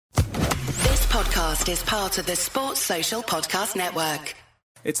podcast is part of the Sports Social Podcast Network.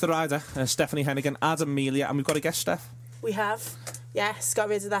 It's The Rider, Stephanie Hennigan, Adam Melia, and we've got a guest, Steph. We have. Yes, got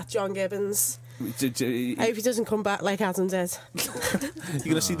rid of that John Gibbons. I hope he doesn't come back like Adam did. You're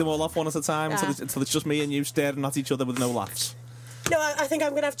going to see them all off one at a time until it's just me and you staring at each other with no laughs. No, I think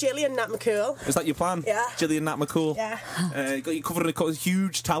I'm going to have Gillian Nat McCool. Is that your plan? Yeah. Gillian Nat McCool? Yeah. You're covering a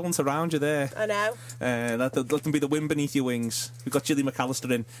huge talent around you there. I know. Let them be the wind beneath your wings. We've got Gilly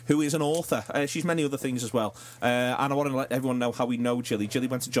McAllister in, who is an author. She's many other things as well. And I want to let everyone know how we know Gilly. Gilly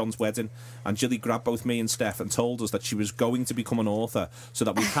went to John's wedding, and Gilly grabbed both me and Steph and told us that she was going to become an author, so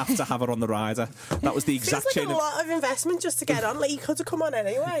that we have to have her on The Rider. That was the exact chain. Feels like a lot of investment just to get on. Like, you could have come on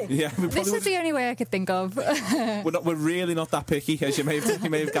anyway. Yeah, this is the only way I could think of. We're really not that picky, as you may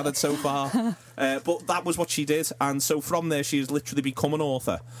have gathered so far. But that was what she did, and so from there she has literally become an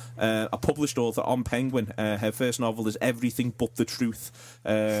author, a published author on Penguin. Her first novel is Everything But the Truth,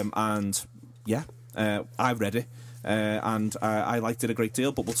 and yeah, I read it. And I liked it a great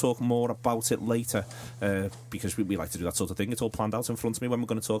deal, but we'll talk more about it later, because we like to do that sort of thing. It's all planned out in front of me when we're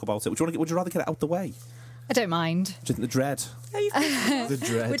going to talk about it. Would you rather get it out the way? I don't mind. Do you think the dread? The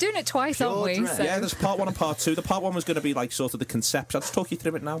dread. We're doing it twice, Pure aren't we? So. Yeah, there's part 1 and part 2. The part 1 was going to be like sort of the conception. I'll just talk you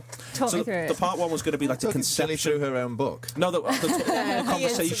through it now. Talk me through it. The part 1 was going to be like the conception. Through her own book. No, the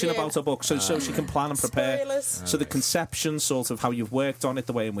conversation about her book, so she can plan and prepare. Spoilers. So the conception, sort of how you've worked on it,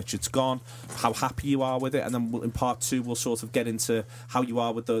 the way in which it's gone, how happy you are with it, and then in part 2 we'll sort of get into how you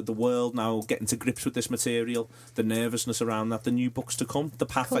are with the world now, getting to grips with this material, the nervousness around that, the new books to come, the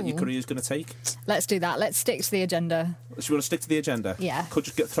path that your career is going to take. Let's do that. Let's stick to the agenda. So you want to stick to the agenda? Yeah. Could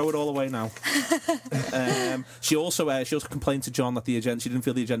just throw it all away now. She also complained to John that the agenda, she didn't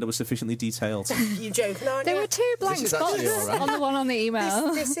feel the agenda was sufficiently detailed. You joking, aren't you? There were 2 blank spots on the one on the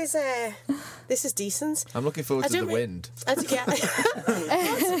email. This is decent. I'm looking forward to The Wind.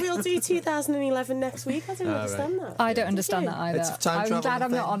 We'll do 2011 next week. I don't understand that. I don't understand that either. It's a time travel. I'm glad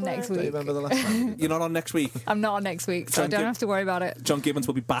I'm not on next week. Do you remember the last time? You're not on next week? I'm not on next week, so I don't have to worry about it. John Gibbons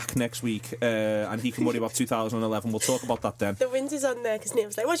will be back next week, and he can worry about 2011. We'll talk about that then. The Wind is on there because Neil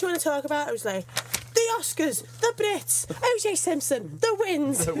was like, what do you want to talk about? I was like, the Oscars, the Brits, O.J. Simpson, the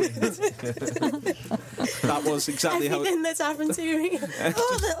Wind. That was exactly everything that's happened to me.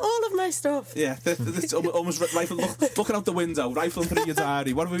 all of my stuff. Yeah, it's almost looking out the window, rifling through your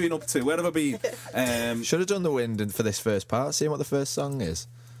diary. What have we been up to? Where have I been? Should have done The Wind for this first part, seeing what the first song is.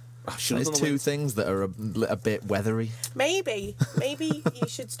 There's 2 things that are a bit weathery. Maybe you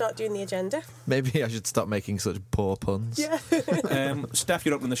should start doing the agenda. Maybe I should stop making such poor puns. Yeah. Steph,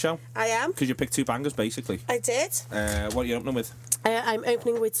 you're opening the show. I am. Because you picked 2 bangers, basically. I did. What are you opening with? I'm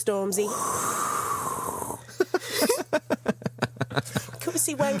opening with Stormzy.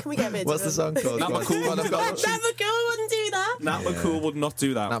 See, when can we get rid of What's the song called? Nat McCool. Nat McCool wouldn't do that. Nat McCool would not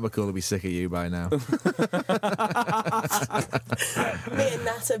do that. Nat McCool will be sick of you by now. Me and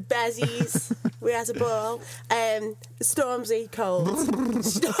Nat are bezies. We had a ball. Stormzy, cold.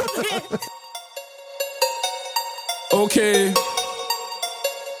 Okay.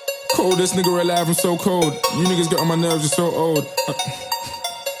 Coldest nigga alive, I'm so cold. You niggas get on my nerves, you're so old.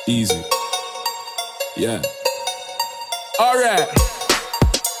 Easy. Yeah. Alright.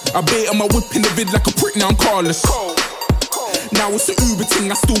 I bait on my whip in the vid like a prick, now I'm carless. Now it's a Uber thing,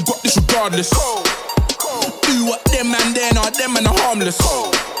 I still got this regardless. Do what them man there, now them man are harmless.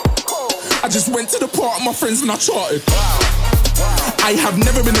 I just went to the park with my friends and I charted. I have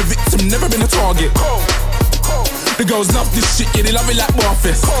never been a victim, never been a target. The girls love this shit, yeah, they love it like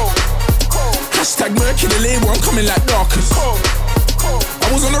Barfest. Hashtag murky the label, I'm coming like Darkest. I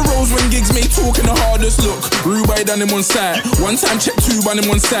was on the roads when gigs made talking the hardest. Look, Rubai done him on side. One time check 2 on him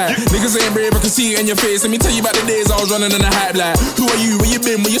on side. Niggas ain't brave, I can see it in your face. Let me tell you about the days I was running in a hype line. Who are you? Where you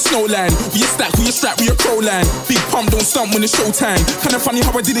been? Where you snowline? Where you stack? Where you strap? Where you crow line? Big pump, don't stump when it's showtime. Kinda funny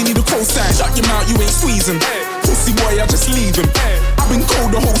how I didn't need a cosign. Shut your mouth, you ain't squeezing. Pussy boy, I just leave him. I've been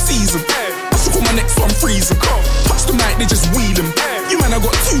cold the whole season. I shook on my neck so I'm freezing. Touch the mic, they just wheel him. You man, I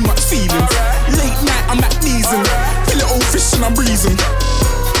got too much feelings. Late night, I'm at kneesing. Feel it old fish and I'm breezing.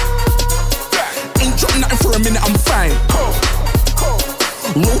 Ain't dropped nothing for a minute, I'm fine.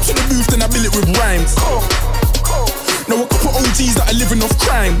 Roll to the booth, then I bill it with rhymes. Know a couple OGs that are living off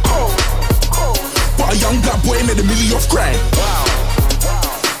crime. But a young black boy made $1 million off crime.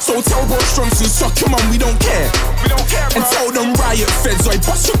 So tell Boris Johnson, suck your mum, we don't care. And tell them riot feds, I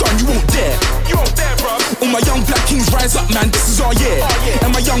bust your gun, you won't dare. Bro. All my young black kings rise up, man, this is our year.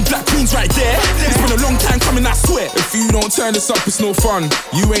 And my young black queens right there. It's been a long time coming, I swear. If you don't Can't turn this up, it's no fun.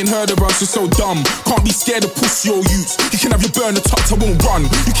 You ain't heard of us, you're so dumb. Can't be scared of pussy or youths. You can have your burner tucked, I won't run.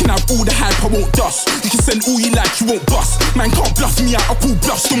 You can have all the hype, I won't dust. You can send all you like, you won't bust. Man can't bluff me out, I call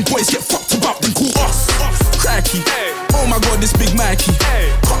bluffs. Them boys get fucked about, then call us. Cracky, oh my god, this big Mikey.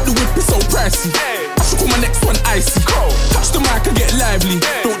 Cut the whip, it's so pricey. I should call my next one icy. Touch the mic, I get lively.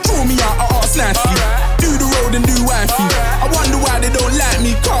 Don't draw me out, I ask nicely. Do the road and do wifey. I wonder why they don't like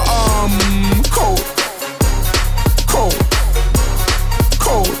me. Cold.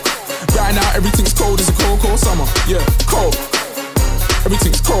 Right now everything's cold as a cold summer. Yeah, cold.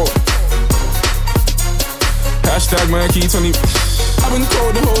 Everything's cold. Hashtag Murky 20. I've been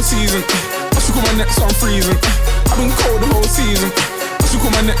cold the whole season. I should call my next on freezing. I've been cold the whole season. I should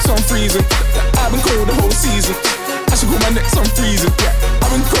call my next on freezing. I've been cold the whole season. I should call my next on freezing. Yeah,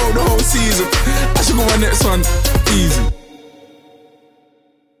 I've been cold the whole season. I should call my next one easy.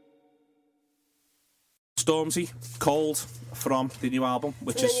 Stormzy, Cold, from the new album,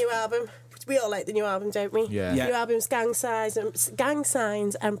 which is... The new album. We all like the new album, don't we? Yeah. The new album's Gang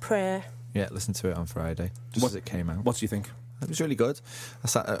Signs and Prayer. Yeah, listen to it on Friday, just as it came out. What do you think? It was really good.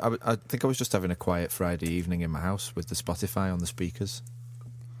 I think I was just having a quiet Friday evening in my house with the Spotify on the speakers.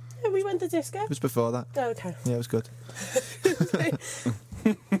 Yeah, we went to disco. It was before that. Oh, okay. Yeah, it was good.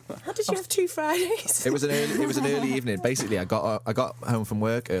 How did you have 2 Fridays? It was an early evening. Basically, I got home from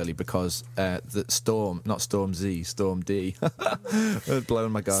work early because the Storm D had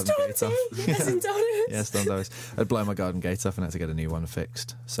blown my garden gate off. Yes, in Doris. Yeah, Storm Doris had blown my garden gate off and had to get a new one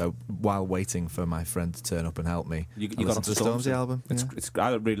fixed. So while waiting for my friend to turn up and help me, You I got listened onto to the Stormzy album. It's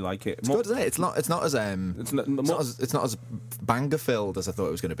I really like it. It's good, isn't it? It's not as banger filled as I thought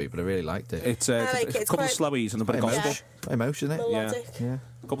it was going to be, but I really liked it. It's I like a it. It's couple of quite- slowies and a bit of Emotion. gospel. Emotion, isn't it? Melodic. Yeah.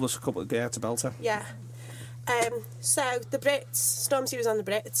 A couple of it's a belter. Yeah. So the Brits, Stormzy was on the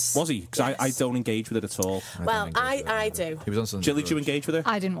Brits. Was he? Because Yes. I don't engage with it at all. Well, don't engage with it. I do. He was on some. Jilly, do you engage with it?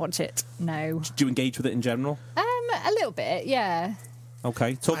 I didn't watch it. No. Do you engage with it in general? A little bit, yeah.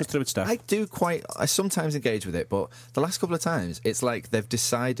 Okay, talk us through it, Steph. I sometimes engage with it, but the last couple of times, it's like they've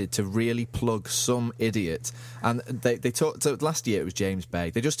decided to really plug some idiot. And they talked, so last year it was James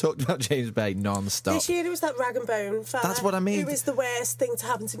Bay. They just talked about James Bay non-stop. This year it was that rag and bone fella. That's what I mean. Who is the worst thing to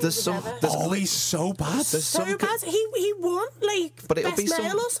happen to me There's ever. He's so bad. There's So some, bad. He won, like, but it'll best be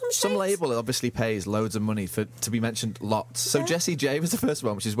male or some shit. label obviously pays loads of money to be mentioned lots. So Yeah. Jessie J was the first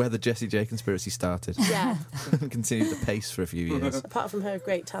one, which is where the Jessie J conspiracy started. Yeah. And continued the pace for a few years. Apart from her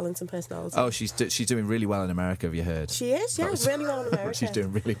great talent and personality. Oh, she's doing really well in America, have you heard? She is, yeah, really well in America. She's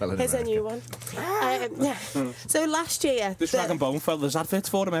doing really well in Here's a America. new one. Yeah. So last year... This rag and bone fella, there's adverts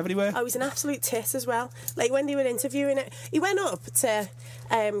for him everywhere. Oh, he's an absolute tit as well. Like, when they were interviewing it, he went up to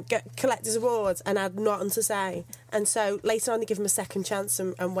collect his awards and had nothing to say. And so later on, they give him a second chance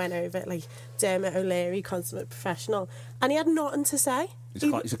and went over it, like Dermot O'Leary, consummate professional. And he had nothing to say.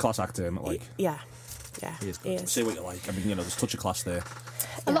 He's a class actor, like. Yeah. Yeah, He is good. he is. Say what you like. I mean, there's a touch of class there.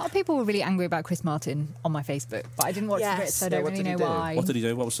 A lot of people were really angry about Chris Martin on my Facebook, but I didn't watch Yes. the bits, so I Yeah, don't what really did he know do? why. What did he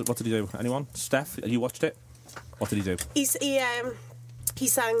do? What did he do? Anyone? Steph, you watched it? What did he do? He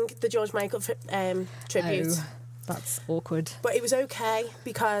sang the George Michael tribute. Oh, that's awkward. But it was okay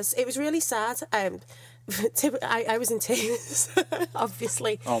because it was really sad. I was in tears,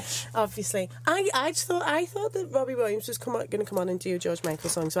 obviously. Obviously, I thought that Robbie Williams was going to come on and do a George Michael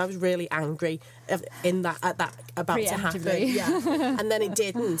song, so I was really angry about to happen. Preemptively. Yeah, and then it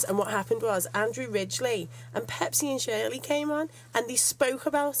didn't. And what happened was Andrew Ridgeley and Pepsi and Shirley came on, and they spoke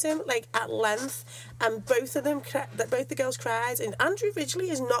about him like at length, and both the girls cried. And Andrew Ridgeley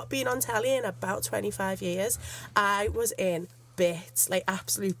has not been on telly in about 25 years. I was in bits, like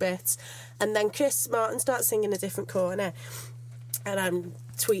absolute bits. And then Chris Martin starts singing A Different Corner, and I'm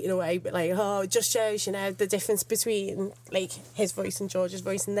tweeting away, but like, oh, it just shows, the difference between like his voice and George's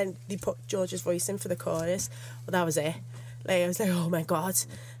voice. And then they put George's voice in for the chorus. Well, that was it. Like, I was like, oh my god,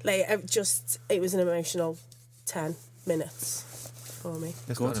 like it was an emotional 10 minutes for me.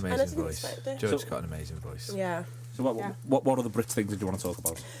 He's got an And I amazing didn't voice. expect it. George's got an amazing voice. Yeah. So Yeah. what other Brit things did you want to talk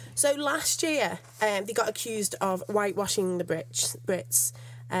about? So last year, they got accused of whitewashing the Brits.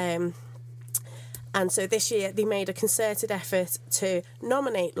 And so this year they made a concerted effort to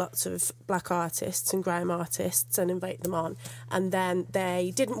nominate lots of black artists and grime artists and invite them on. And then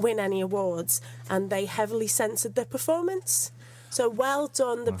they didn't win any awards, and they heavily censored their performance. So well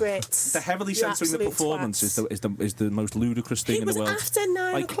done, the Brits. The heavily censoring the absolute performance twats. is the most ludicrous thing It in was the world. after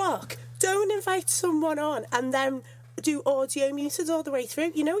 9 Like- o'clock. Don't invite someone on and then do audio muted all the way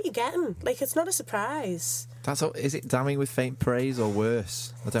through. You know what you're getting. Like, it's not a surprise. Is it damning with faint praise or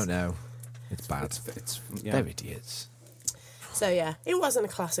worse? I don't know. It's bad. Yeah. They're idiots. So, yeah, it wasn't a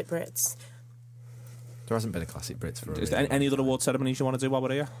classic Brits. There hasn't been a classic Brits for a Is there any other award ceremonies you want to do while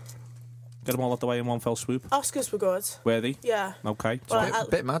we're here? Get them all out the way in one fell swoop. Oscars were good. Were they? Yeah. Okay. Well, a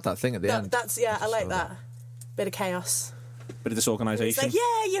bit mad, that thing at the end. That's I like that. Bit of chaos. Bit of It's disorganisation. like,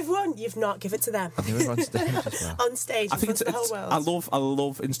 yeah, you've won. You've not. Give it to them. And they were on stage as well. On stage, I in think front of the whole world. I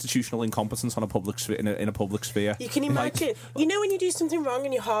love institutional incompetence on a public in a public sphere. You can imagine. You know when you do something wrong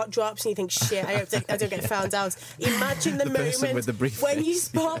and your heart drops and you think, shit, I hope I don't get found out. Imagine the person moment with the briefcase. when you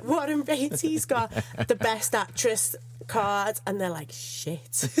spot Warren Beatty's got the Best Actress card and they're like,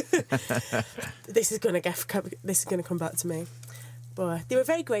 shit. This is gonna come back to me. But they were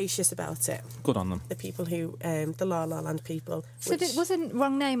very gracious about it. Good on them. The people who, the La La Land people. So wasn't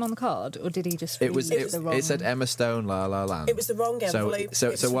wrong name on the card, or did he just? It said Emma Stone, La La Land. It was the wrong envelope. So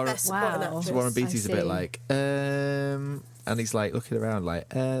Warren, Best Supporting Wow. Actress. so Warren Beatty's a bit see. like, and he's like looking around like,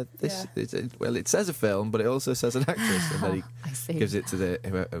 this. Yeah. Well, it says a film, but it also says an actress, and then I see. he gives it to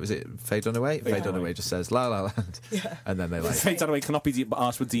was it Faye Dunaway? Faye Dunaway just says La La Land, and then they like. Faye Dunaway cannot be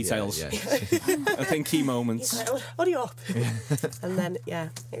asked with details. Yeah. I think key He's moments. like, hurry up. And then,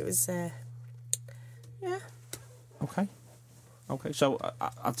 it was, Okay. So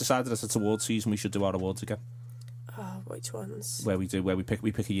I've decided as it's award season, we should do our awards again. Oh, which ones? Where we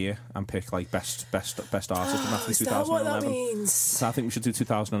pick a year and pick like best artist, and that's in Is that what that 2011. means? So I think we should do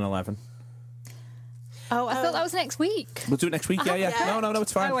 2011. Oh, I thought that was next week. We'll do it next week. Yeah. yeah. No,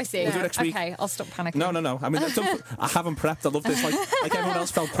 it's fine. Oh, I see. We'll do it next week. Okay, I'll stop panicking. No. I mean, I haven't prepped. I love this. Like everyone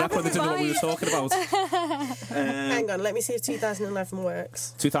else felt prepped when they didn't know what we were talking about. Hang on, let me see if 2011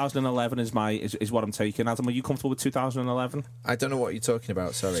 works. 2011 is what I'm taking. Adam, are you comfortable with 2011? I don't know what you're talking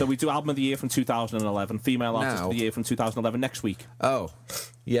about. Sorry. So we do album of the year from 2011, female artist Now? of the year from 2011 next week. Oh,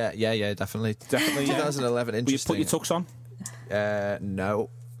 yeah, definitely. Definitely, yeah. 2011. Will you Interesting. put your tux on? No.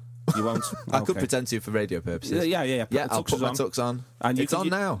 You won't. I could Okay. pretend to for radio purposes. Yeah. Yeah, I'll put my on. tux on. And It's on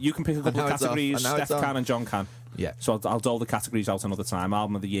now. You can pick a couple And of now it's off. categories. And now Steph it's on. can and John can. Yeah. So I'll dole the categories out another time.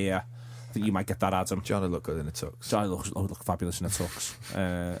 Album of the year. I think you might get that, Adam. John would look good in a tux. So I look fabulous in a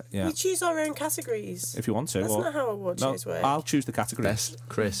tux. Yeah. We choose our own categories. If you want to. That's or- not how award no, shows work. I'll choose the categories. Best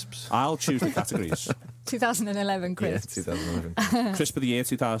crisps. I'll choose the categories. 2011, Chris. Yeah, 2011. Crisp of the year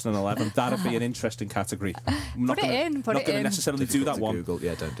 2011. That'd be an interesting category. I'm not Put it gonna- in, put not it going to in. necessarily do that To one. Google.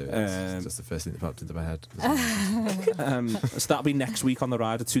 Yeah, don't do it. It's just the first thing that popped into my head. So that'll be next week on the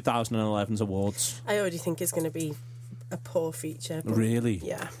ride. 2011's awards. I already think it's going to be a poor feature. But Really?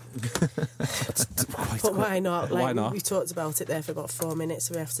 Yeah. That's quite But why not? Why not? We talked about it there for about 4 minutes,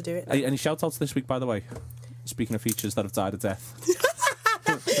 so we have to do it. Any shout outs this week, by the way? Speaking of features that have died a death.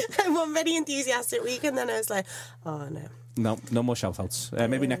 One very enthusiastic week, and then I was like, oh no. No more shout outs.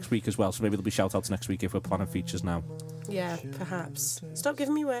 Maybe next week as well, so maybe there'll be shout outs next week if we're planning features now. Yeah, perhaps. Stop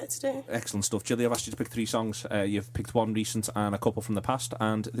giving me work to do. Excellent stuff. Gilly, I've asked you to pick 3 songs. You've picked one recent and a couple from the past,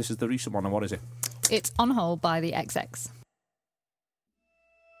 and this is the recent one, and what is it? It's On Hold by the XX.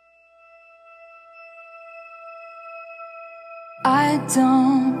 I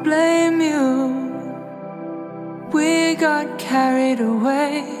don't blame you. We got carried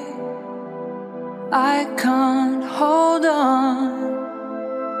away. I can't hold on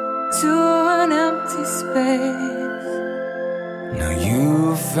to an empty space. Now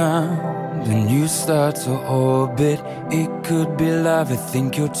you found a new star to orbit. It could be love. I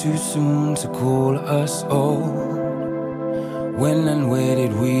think you're too soon to call us old. When and where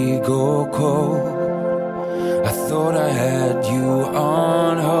did we go cold? I thought I had you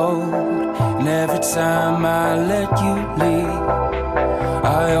on hold, and every time I let you leave,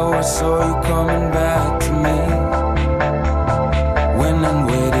 I always saw you coming back to me. When and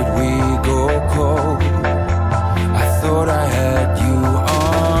where did we go cold? I thought I had you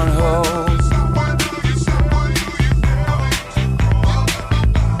on hold.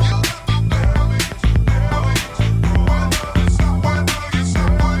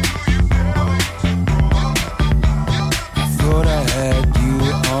 Thought I had you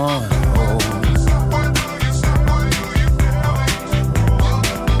on hold.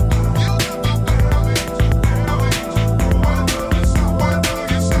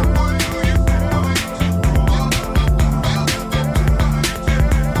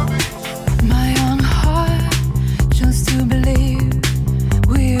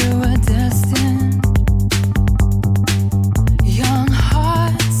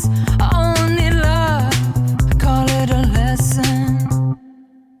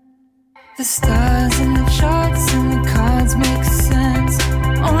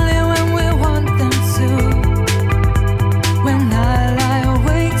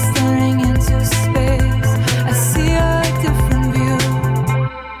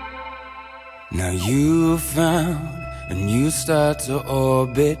 start to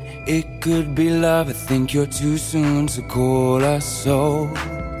orbit. It could be love, I think you're too soon to call us so.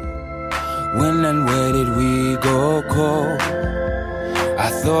 When and where did we go cold? I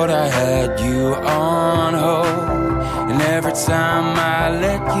thought I had you on hold, and every time I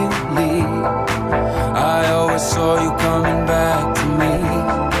let you leave, I always saw you coming back to me.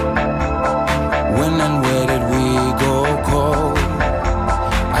 When and where did we go cold?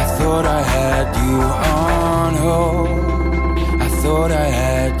 I thought I had you on hold. I thought I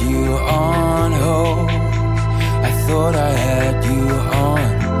had you on hold. I thought I had you on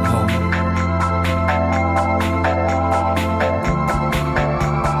hold.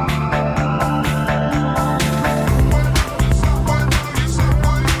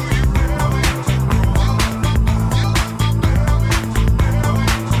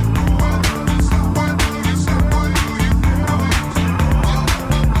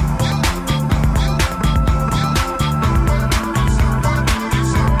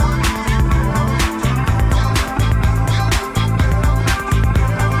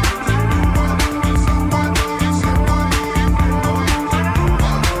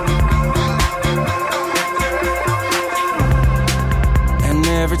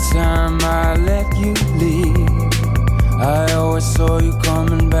 Every time I let you leave, I always saw you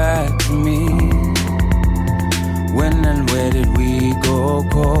coming back to me. When and where did we go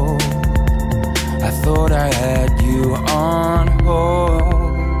cold? I thought I had you on hold.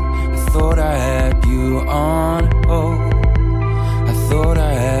 I thought I had you on hold. I thought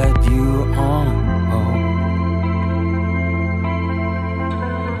I had you on hold.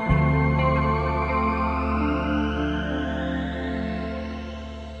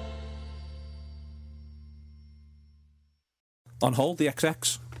 On hold, the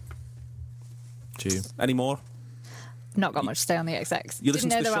XX. Tune. Any more? Not got much to say on the XX. You Didn't listened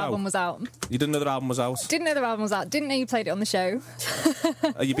know to the their show? album was out. You didn't know their album was out? Didn't know their album was out. Didn't know you played it on the show.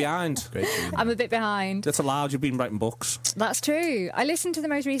 Are you behind? Great tune. I'm a bit behind. That's allowed. You've been writing books. That's true. I listened to the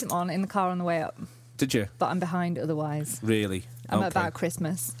most recent one in the car on the way up, Did you? but I'm behind otherwise. Really? I'm Okay. about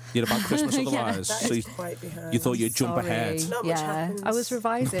Christmas. You're about Christmas Yeah. otherwise. That So is quite behind. you thought you'd jump Sorry. ahead. Not much Yeah, happens. I was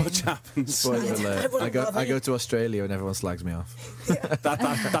revising. Which happens. Spoiler alert. wouldn't I bother. go to Australia and everyone slags me off. that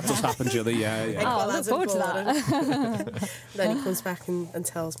does happen, Julie. Yeah, yeah. Oh, I look forward to that. Then he comes back and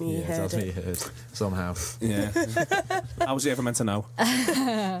tells me he Yeah, heard tells me it. he heard. Somehow. Yeah. How was he ever meant to know?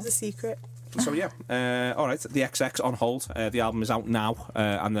 It's a secret. So yeah, all right. The XX on hold. The album is out now,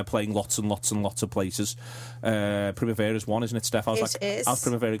 and they're playing lots and lots and lots of places. Primavera's one, isn't it, Steph? It is. How's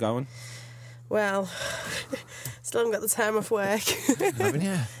Primavera going? Well, still haven't got the time off work. Haven't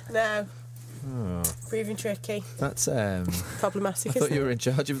you? No. Oh, Proving tricky. that's Problematic, I thought isn't you were it? in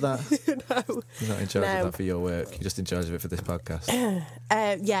charge of that. No. You're not in charge No. of that for your work. You're just in charge of it for this podcast.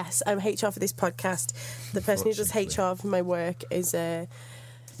 Yes, I'm HR for this podcast. The person who does HR for my work is,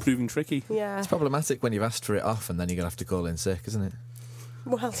 Proving tricky. yeah. It's problematic when you've asked for it off and then you're going to have to call in sick, isn't it?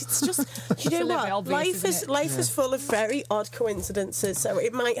 Well, it's just, you a know little bit what? obvious, isn't it? Life is full of very odd coincidences, so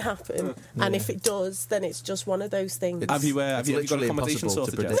it might happen. And if it does, then it's just one of those things. Have you It's got literally accommodation impossible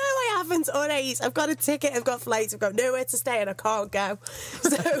to sorted yet? No, I haven't. All right, I've got a ticket, I've got flights, I've got nowhere to stay, and I can't go. So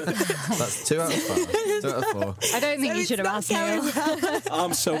That's 2 out of 5. 2 out of 4. I don't think you it's should have not asked me. going well.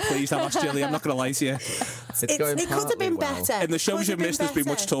 I'm so pleased I've asked Julie. I'm not going to lie to you. It's going It could have been partly well. better. In the shows Could you've have missed, been there's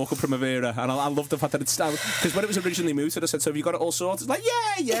been much better. talk of Primavera, and I love the fact that it's down. Because when it was originally mooted, I said, so have you got it all sorted? It's like,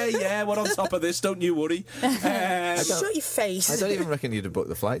 yeah, we're on top of this, don't you worry. Shut your face. I don't even reckon you'd have booked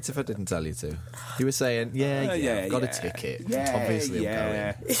the flights if I didn't tell you to. You were saying, I've got a ticket. Obviously I'm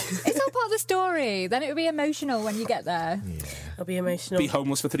going. It's all part of the story. Then it would be emotional when you get there. I'll be emotional. Be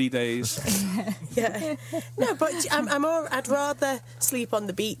homeless for 3 days. Yeah. No, but I'd rather sleep on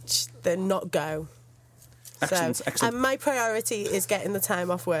the beach than not go. Excellent, excellent. And my priority is getting the time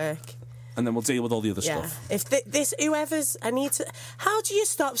off work. And then we'll deal with all the other Yeah. stuff. If I need to. How do you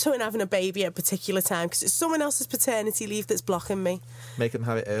stop someone having a baby at a particular time? Because it's someone else's paternity leave that's blocking me. Make them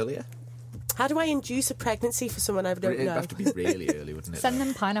have it earlier. How do I induce a pregnancy for someone I don't It'd know? have to be really early, wouldn't it? Send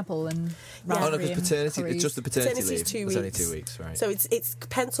them pineapple and Oh, no, raspberry because and paternity, curries. it's just the paternity Paternity's leave. 2 It's only weeks. 2 weeks, right? So it's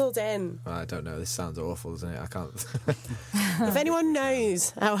penciled in. I don't know. This sounds awful, doesn't it? I can't. If anyone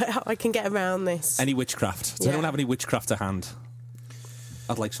knows how I can get around this, Any witchcraft? Does Yeah. anyone have any witchcraft to hand?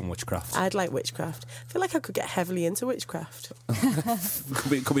 I'd like some witchcraft. I'd like witchcraft. I feel like I could get heavily into witchcraft.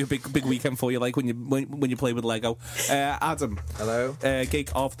 Could be a big weekend for you, like when you play with Lego. Adam, Hello?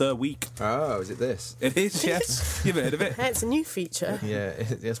 gig of the week. Oh, is it this? It is, yes. You've heard of it. Hey, it's a new feature. Yeah,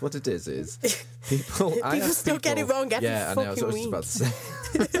 yes, what it is people... I People ask still get it wrong every yeah, I know, I was fucking just week. about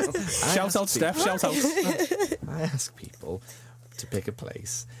to say. Shout out, Steph. Shout out. I ask people to pick a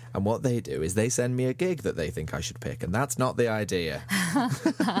place, and what they do is they send me a gig that they think I should pick, and that's not the idea.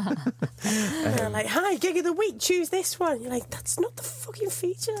 They're like, hi, gig of the week, choose this one. You're like, that's not the fucking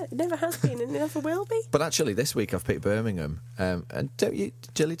feature. It never has been and it never will be. But actually, this week I've picked Birmingham. And don't you,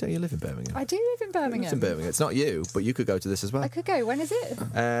 Jilly, don't you live in Birmingham? I do live in Birmingham. It's in Birmingham. It's not you, but you could go to this as well. I could go. When is it?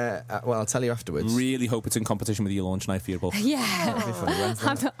 Well, I'll tell you afterwards. Really hope it's in competition with your launch night for your book.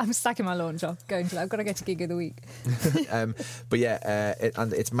 Yeah. I'm stacking my launch off. I've got to get to gig of the week. But yeah,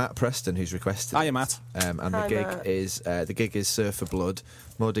 and it's Matt Preston who's requested. Hiya, Matt. And Hi, the gig is Surf for Blood.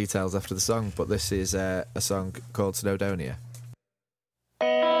 More details after the song, but this is a song called Snowdonia.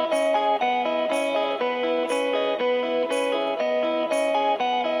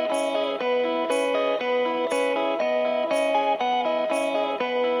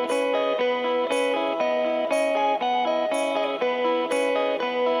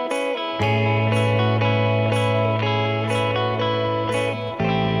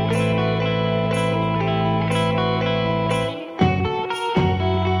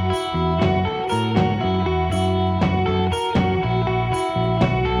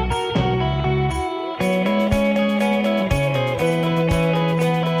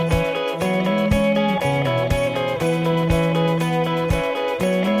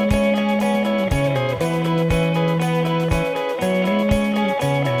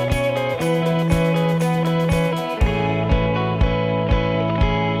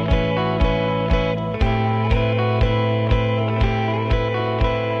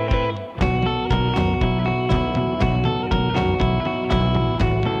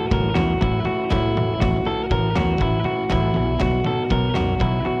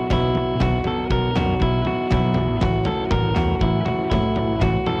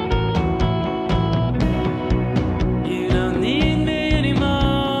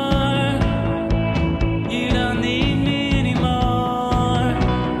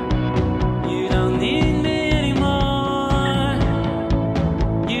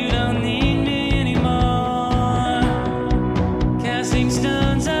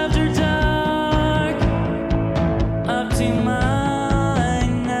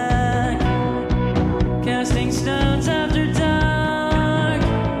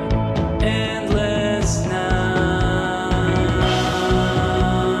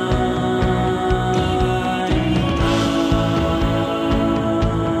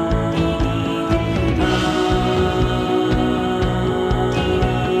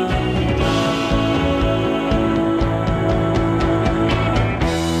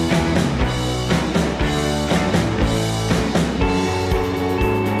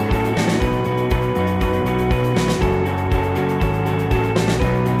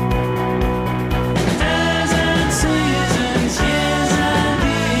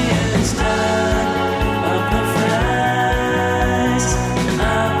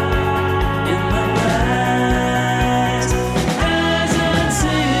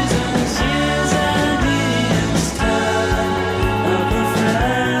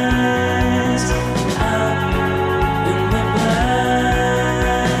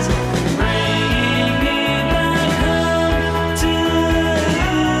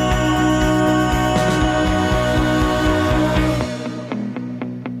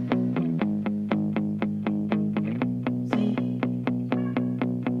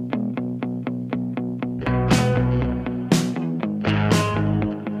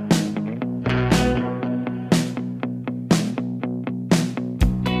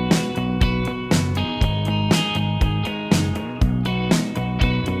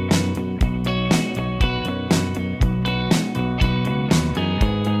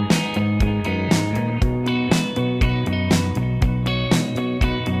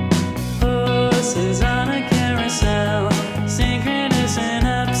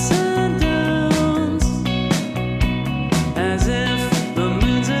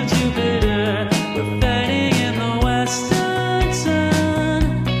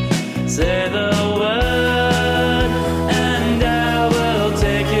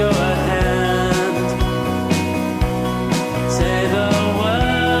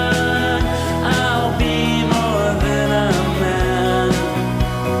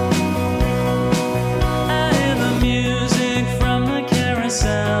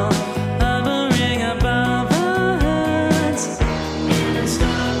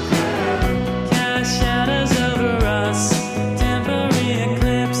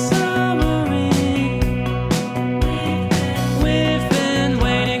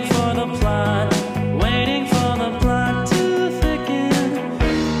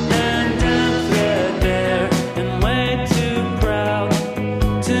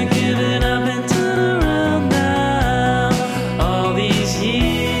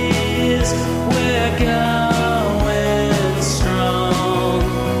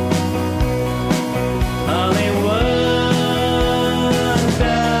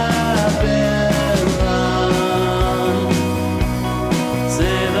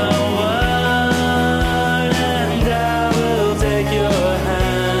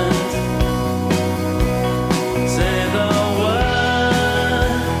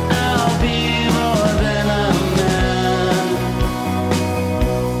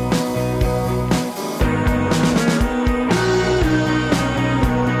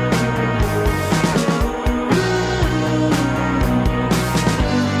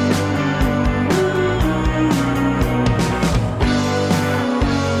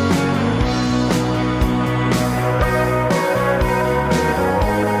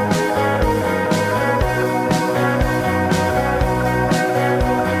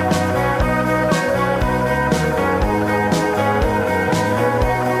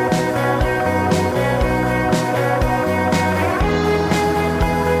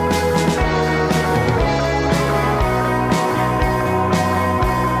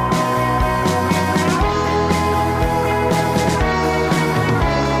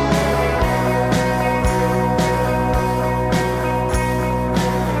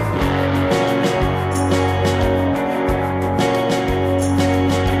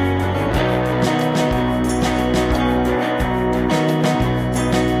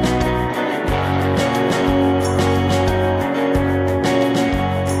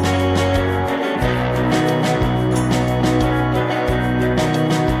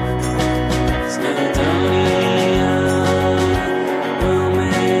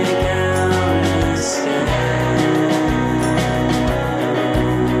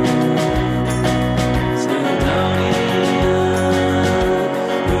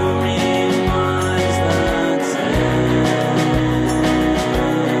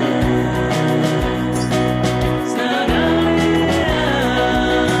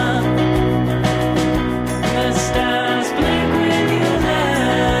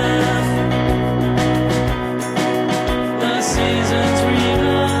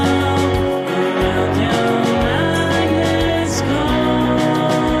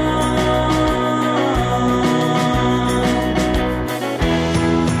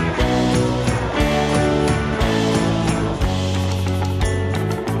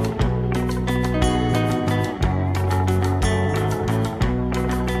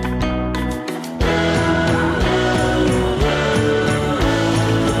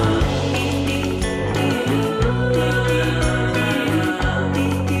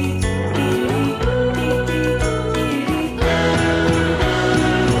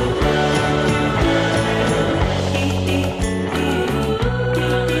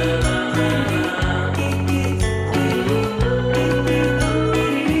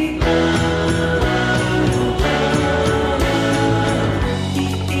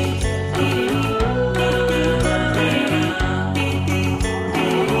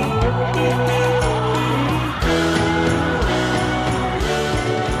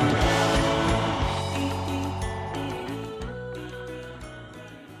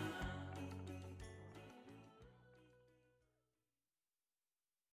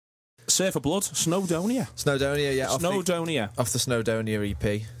 Surfer Blood, Snowdonia. Snowdonia, yeah. Snowdonia. Off the Snowdonia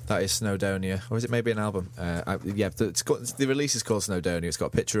EP. That is Snowdonia. Or is it maybe an album? The release is called Snowdonia. It's got a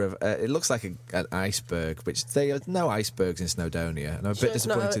picture of... it looks like an iceberg, which there are no icebergs in Snowdonia. And I'm a bit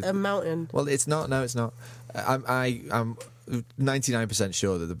disappointed. It's not a mountain. Well, it's not. No, it's not. I'm 99%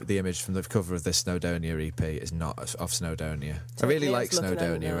 sure that the image from the cover of this Snowdonia EP is not of Snowdonia. I really like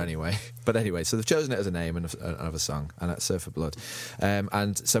Snowdonia anyway. But anyway, so they've chosen it as a name and of a song, and that's Surfer Blood.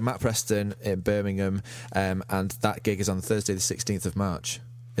 And so Matt Preston in Birmingham, and that gig is on Thursday the 16th of March.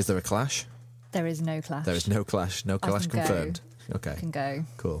 Is there a clash? There is no clash. There is no clash. No clash confirmed. Okay. I can go.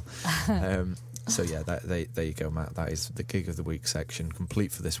 Cool. So yeah, there you go, Matt. That is the Gig of the Week section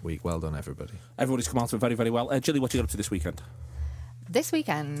complete for this week. Well done, everybody. Everybody's come out of it very, very well. Gilly, what you got up to this weekend? This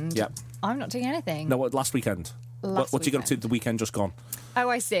weekend? Yep. I'm not doing anything. No, last weekend. What you got up to the weekend just gone? Oh,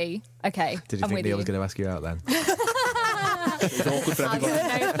 I see. Okay. Did you think Neil was going to ask you out then? It's awkward for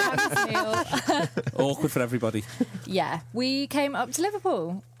everybody. No, thanks, Neil. Awkward for everybody. Yeah. We came up to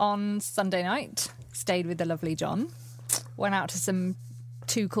Liverpool on Sunday night, stayed with the lovely John, went out to some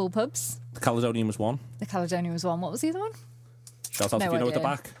 2 cool pubs. The Caledonian was one. The Caledonian was one. What was the other one? Shout out if you know at the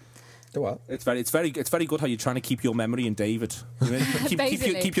back. The what? It's very good how you're trying to keep your memory in David. You know?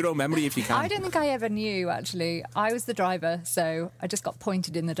 keep your own memory if you can. I don't think I ever knew, actually. I was the driver, so I just got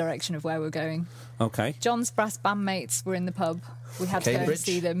pointed in the direction of where we're going. Okay. John's brass bandmates were in the pub. We had to go and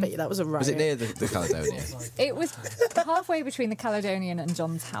see them. But that was a riot. Was it near the Caledonian? It was halfway between the Caledonian and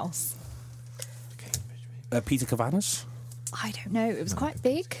John's house. Peter Cavanagh? I don't know. It was quite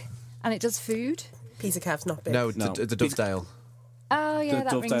big, and it does food. Peter Cav's not big. No, the Dovedale. Oh, yeah,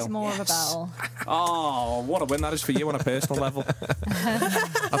 that Dovedale. rings more of a bell. Oh, what a win that is for you on a personal level.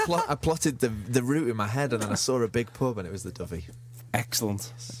 I plotted the route in my head, and then I saw a big pub, and it was the Dovey. Excellent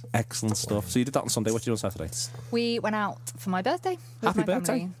stuff. So you did that on Sunday. What did you do on Saturday? We went out for my birthday. With Happy my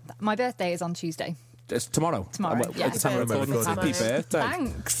birthday. family. My birthday is on Tuesday. It's tomorrow. Yeah. At the time of recording. Happy birthday.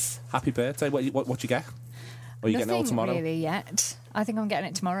 Thanks. Happy birthday. What you get? Or are you getting it all Nothing tomorrow? really yet. I think I'm getting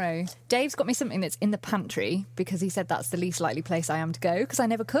it tomorrow. Dave's got me something that's in the pantry because he said that's the least likely place I am to go because I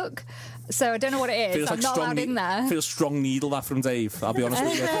never cook. So I don't know what it is. Feels I'm like not allowed in there. Feels strong needle that from Dave. I'll be honest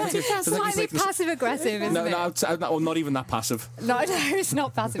with you. That's slightly passive aggressive, isn't it? No, not even that passive. No, it's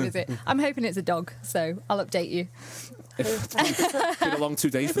not passive, is it? I'm hoping it's a dog, so I'll update you. It's been a long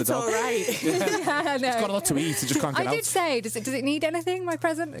 2 days for the dog. All right. Yeah, no. It's got a lot to eat. It just can't get out. I did say, does it need anything, my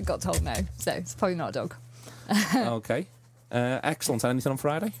present? I got told no, so it's probably not a dog. Okay. Excellent. Anything on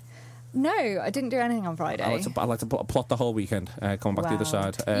Friday? No, I didn't do anything on Friday. I like to plot the whole weekend, coming back to the other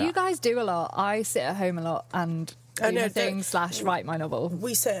side. You guys do a lot. I sit at home a lot and do nothing / write my novel.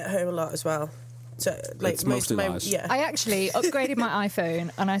 We sit at home a lot as well. So, like, It's mostly lies. Yeah. I actually upgraded my iPhone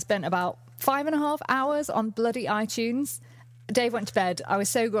and I spent about 5.5 hours on bloody iTunes. Dave went to bed. I was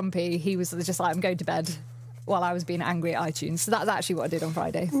so grumpy. He was just like, I'm going to bed, while I was being angry at iTunes. So that's actually what I did on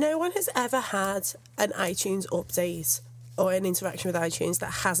Friday. No one has ever had an iTunes update or an interaction with iTunes that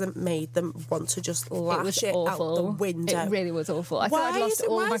hasn't made them want to just lash it out the window. It really was awful. I thought I'd lost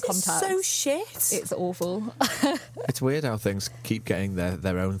all my contacts. So shit. It's awful. It's weird how things keep getting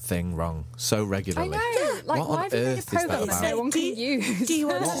their own thing wrong so regularly. I know. Like, what why on have you made a earth is that program about? that no one can use? Do you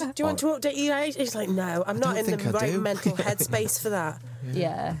want to update your age? It's like, no, I'm not in the right mental headspace for that.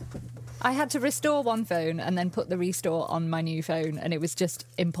 Yeah. I had to restore one phone and then put the restore on my new phone, and it was just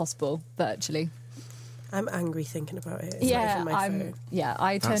impossible, virtually. I'm angry thinking about it. It's not even my phone.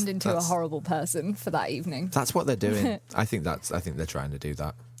 I turned into a horrible person for that evening. That's what they're doing. I think they're trying to do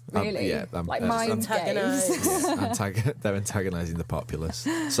that. Really? Like mind games. They're antagonising the populace,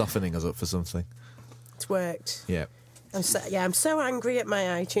 softening us up for something. It's worked. Yeah. I'm so angry at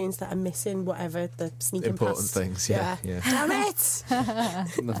my iTunes that I'm missing whatever the sneaking important past. things. Yeah. Damn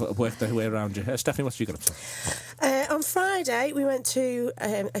it! Work their way around you. Stephanie, what did you got up to? On Friday, we went to,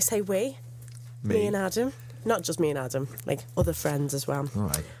 me and Adam. Not just me and Adam, like other friends as well. All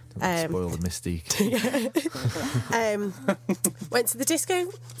right. Don't spoil the mystique. Went to the disco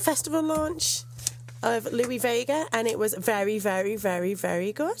festival launch of Louis Vega, and it was very, very, very,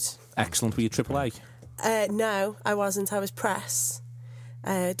 very good. Excellent. Were you AAA? No, I wasn't. I was press.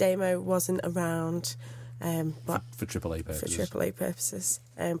 Damo wasn't around. But for AAA purposes. For AAA purposes.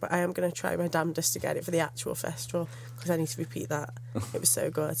 But I am going to try my damnedest to get it for the actual festival, because I need to repeat that. It was so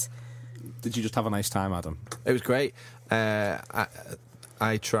good. Did you just have a nice time, Adam? It was great.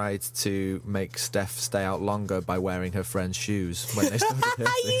 I tried to make Steph stay out longer by wearing her friend's shoes when they started.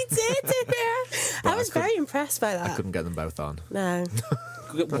 You did, didn't you? I was very impressed by that. I couldn't get them both on. No.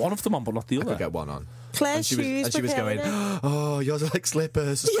 Could get one of them on, but not the other. I could get one on. Claire's shoes. And she was going, oh, yours are like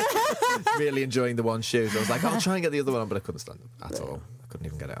slippers. Really enjoying the one shoe. So I was like, I'll try and get the other one on, but I couldn't stand it at all. I couldn't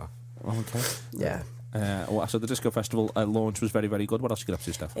even get it off. Okay. Yeah. So the Disco Festival launch was very, very good. What else you get up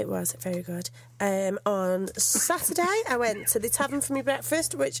to, Steph? It was very good. On Saturday, I went to the Tavern for my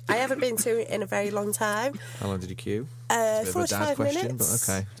breakfast, which I haven't been to in a very long time. How long did you queue? It's a bit of a dad 45 question, minutes.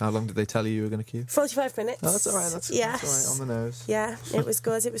 but okay. How long did they tell you were going to queue? 45 minutes. Oh, that's all right. That's all right on the nose. Yeah, it was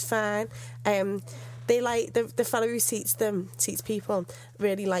good. It was fine. They like the fellow who seats people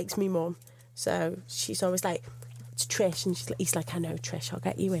really likes me mum, so she's always like, "It's Trish," and he's like, "I know, Trish. I'll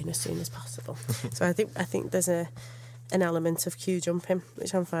get you in as soon as possible." So I think there's an element of queue jumping,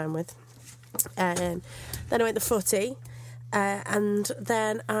 which I'm fine with. Then I went to footy, and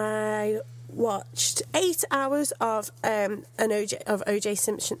then I watched 8 hours of OJ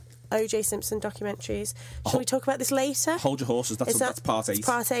Simpson documentaries. Shall we talk about this later? Hold your horses. That's part 8. It's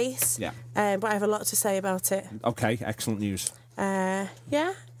part 8. Yeah. But I have a lot to say about it. Okay, excellent news. Yeah.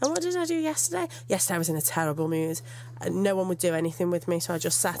 And what did I do yesterday? Yesterday I was in a terrible mood. No one would do anything with me, so I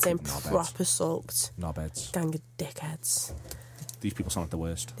just sat in proper sulked. Knobheads. Gang of dickheads. These people sound like the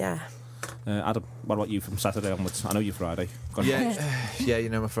worst. Yeah. Adam, what about you from Saturday onwards? I know you're Friday. Go on. Yeah, you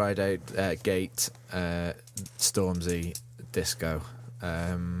know my Friday. Gate, Stormzy, disco.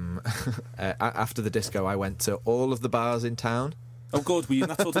 After the disco, I went to all of the bars in town. Oh, good. Were you in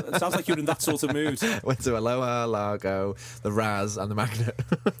that sort of, it sounds like you're in that sort of mood. Went to Aloha, Largo, the Raz, and the Magnet.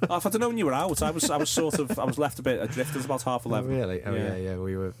 Oh, if I'd known you were out, I was left a bit adrift. It was about 11:30. Oh, really? Oh, yeah.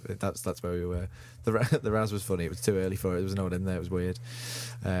 We were. That's where we were. The Raz was funny. It was too early for it. There was no one in there. It was weird.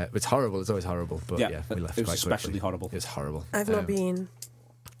 It's horrible. It's always horrible. But yeah, we left. It was quite especially quickly. horrible. It was horrible. I've not been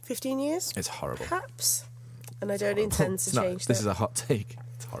 15 years. It's horrible. Perhaps. And I don't intend to change This that. is a hot take.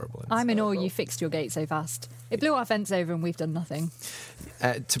 It's horrible. I'm in awe you fixed your gate so fast. It blew our fence over and we've done nothing.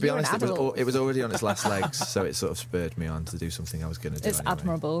 To be You're an honest, adult. it was already on its last legs, so it sort of spurred me on to do something I was going to do. It's anyway.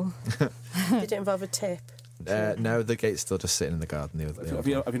 admirable. Did it involve a tip? No, the gate's still just sitting in the garden. Have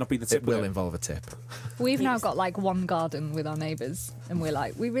you not been the tip? It will involve a tip. We've now got like one garden with our neighbours, and we're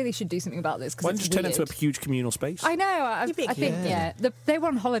like, we really should do something about this. Why don't it's you turn it weird. into a huge communal space? I know. I You'd be think, cute. yeah. They were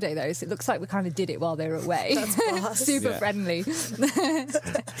on holiday though, so it looks like we kind of did it while they were away. That's class. Super Yeah. Taking friendly.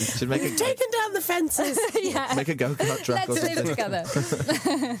 down the fences. Yeah. Make a go-kart track or Let's live something. together.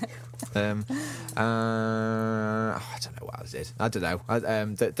 I don't know what I did. I don't know.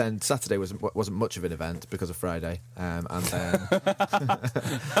 Then Saturday wasn't much of an event because of Friday, and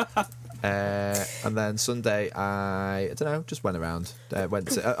then Sunday I don't know, just went around. I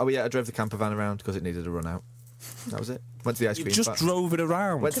drove the camper van around because it needed a run out. That was it. Went to the ice You cream. just drove it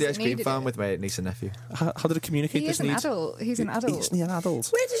around. Went to the Because ice it cream needed farm it. with my niece and nephew. How did it communicate He this is an need? adult. He's an adult. He's an adult.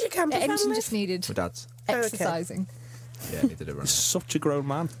 Where did your camper van Engine live? just needed My dad's. exercising. Yeah, needed a run. He's out. such a grown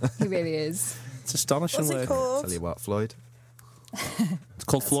man. He really is. It's astonishing. What's it work. called? Tell you what, Floyd. It's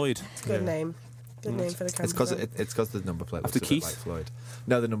called Floyd. Good name. Good name for the camper It's because van. it's because the number plate looks After a Keith? bit like Floyd.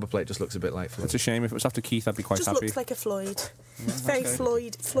 No, the number plate just looks a bit like Floyd. It's a shame. If it was after Keith, I'd be quite Just happy. looks like a Floyd. Very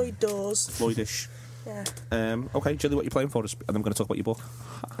okay. Floyd doors. Floydish. Yeah. Okay, Julie, what are you playing for us? And then I'm going to talk about your book.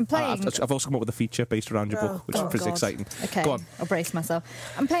 I'm playing. I've also come up with a feature based around your book, which is pretty God. exciting. Okay, Go on. I'll brace myself.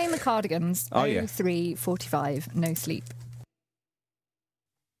 I'm playing the Cardigans. Oh, yeah. 03:45, no sleep.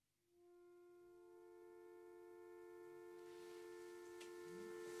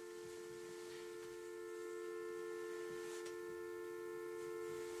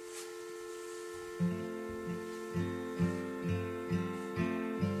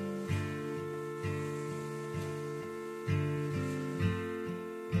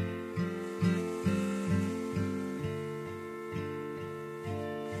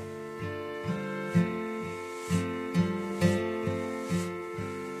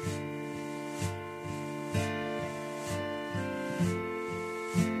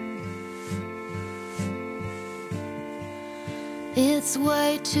 It's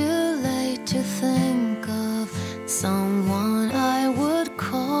way too late to think of someone I would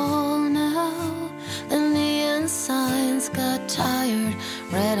call now. The neon signs got tired,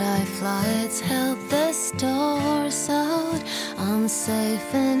 red-eye flights held the stars out. I'm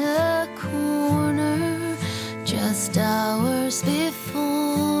safe in a corner, just hours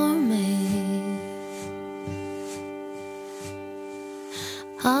before me.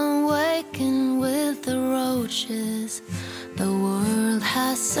 I'm waking with the roaches. The world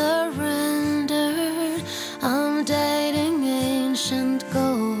has surrendered. I'm dating ancient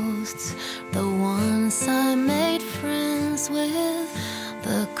ghosts, the ones I made friends with.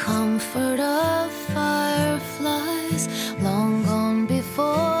 The comfort of fireflies, long gone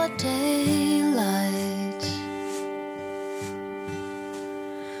before daylight.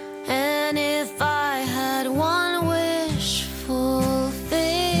 And if I had one wish fulfilled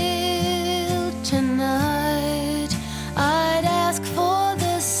tonight, I'd ask for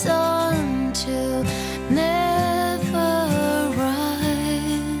the sun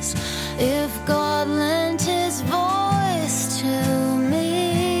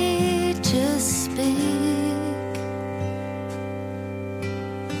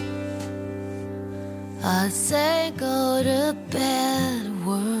say go to bed,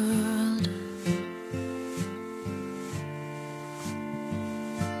 world.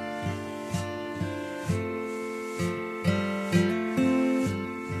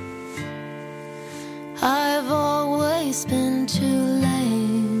 I've always been too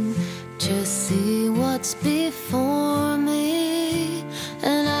lame to see what's before me,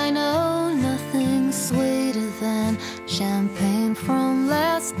 and I know nothing sweeter than champagne from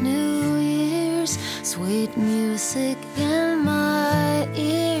last New Year's, sweet music in my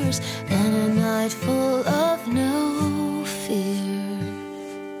ears, and a night full of no fear.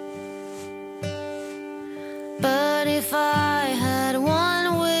 But if I had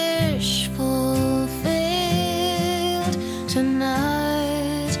one wish fulfilled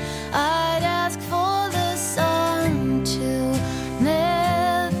tonight, I'd ask for the sun to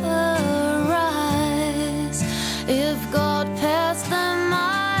never rise. If God passed the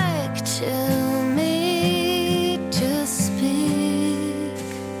mic to me to speak,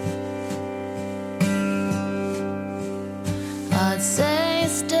 I'd say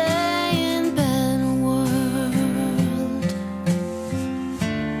stay in bed, world.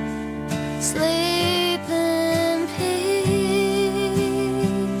 Sleep in peace.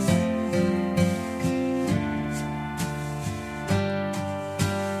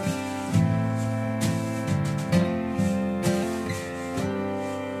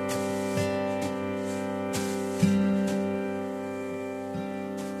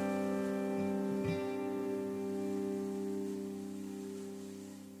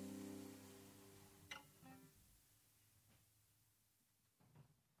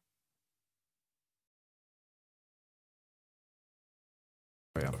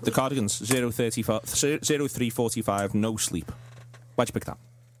 The Cardigans, 0345, No Sleep. Why'd you pick that?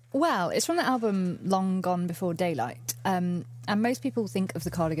 Well, it's from the album Long Gone Before Daylight. And most people think of the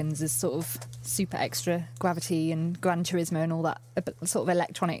Cardigans as sort of super extra gravity and Gran Turismo and all that sort of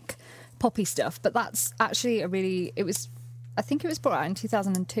electronic poppy stuff. But that's actually I think it was brought out in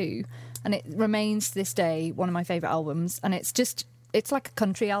 2002, and it remains to this day one of my favourite albums. And it's like a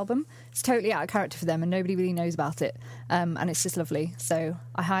country album. It's totally out of character for them and nobody really knows about it. And it's just lovely. So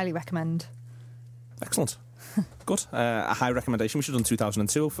I highly recommend. Excellent. Good. A high recommendation. We should have done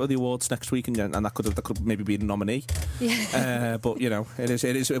 2002 for the awards next week, and that could maybe be a nominee. Yeah. But you know, it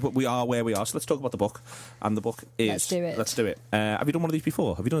is. We are where we are. So let's talk about the book. And the book is. Let's do it. Have you done one of these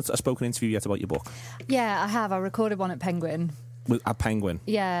before? Have you done a spoken interview yet about your book? Yeah, I have. I recorded one at Penguin. At Penguin?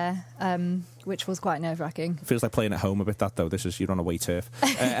 Yeah, which was quite nerve-wracking. Feels like playing at home a bit, that, though. You're on away turf.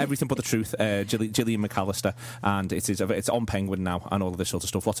 Everything But the Truth, Gillian McAllister, and it's on Penguin now, and all of this sort of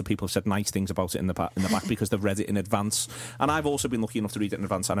stuff. Lots of people have said nice things about it in the back because they've read it in advance, and I've also been lucky enough to read it in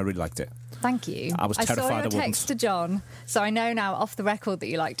advance, and I really liked it. Thank you. I was terrified I saw your text to John, so I know now off the record that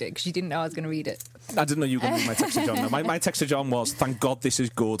you liked it, because you didn't know I was going to read it. I didn't know you were going to read my text to John. No, my text to John was, thank God this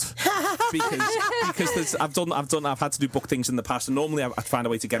is good. because I've had to do book things in the past, and normally I find a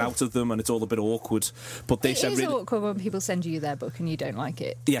way to get out of them, and it's all a bit awkward. But this it is awkward when people send you their book and you don't like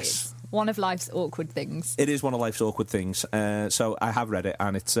it. Yes, it's one of life's awkward things. It is one of life's awkward things. So I have read it,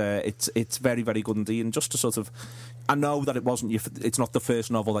 and it's very, very good indeed. And just to sort of, I know that it's not the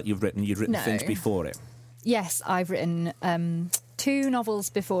first novel that you've written. You've written things before it. Yes, I've written 2 novels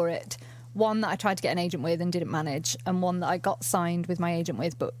before it. One that I tried to get an agent with and didn't manage, and one that I got signed with my agent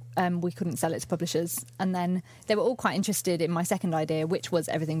with, but we couldn't sell it to publishers. And then they were all quite interested in my second idea, which was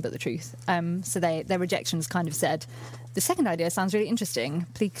Everything But the Truth. So their rejections kind of said, the second idea sounds really interesting.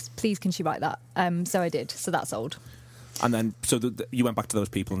 Please can she write that? So I did. So that sold. And then, you went back to those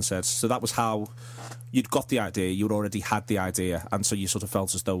people and said, so that was how you'd got the idea, you'd already had the idea, and so you sort of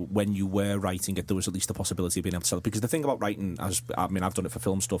felt as though when you were writing it, there was at least the possibility of being able to sell it. Because the thing about writing, I've done it for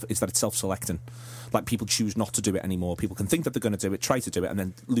film stuff, is that it's self-selecting. Like, people choose not to do it anymore. People can think that they're going to do it, try to do it, and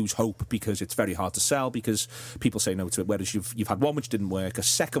then lose hope because it's very hard to sell, because people say no to it. Whereas you've had one which didn't work, a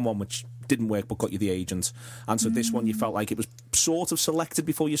second one which didn't work but got you the agent, and so this one you felt like it was sort of selected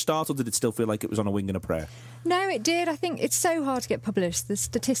before you started, or did it still feel like it was on a wing and a prayer? No, it did. I think it's so hard to get published. The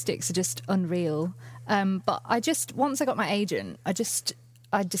statistics are just unreal. But once I got my agent, I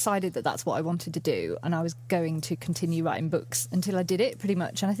decided that that's what I wanted to do, and I was going to continue writing books until I did it, pretty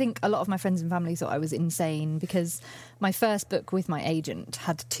much. And I think a lot of my friends and family thought I was insane, because my first book with my agent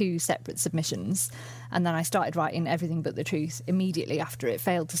had 2 separate submissions, and then I started writing Everything But the Truth immediately after it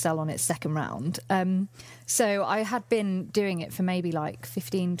failed to sell on its second round. So I had been doing it for maybe like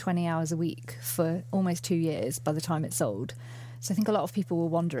 15, 20 hours a week for almost 2 years by the time it sold. So I think a lot of people were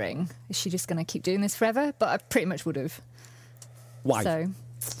wondering, is she just going to keep doing this forever? But I pretty much would have. Why? So,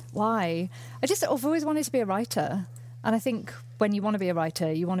 why? I've always wanted to be a writer. And I think when you want to be a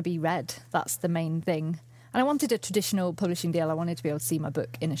writer, you want to be read. That's the main thing. And I wanted a traditional publishing deal. I wanted to be able to see my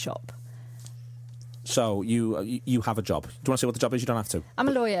book in a shop. So you have a job. Do you want to say what the job is? You don't have to. I'm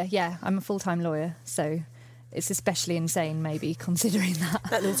a lawyer, yeah. I'm a full-time lawyer, so it's especially insane, maybe, considering that.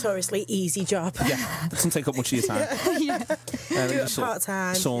 That notoriously easy job. Yeah, it doesn't take up much of your time. Yeah. Do it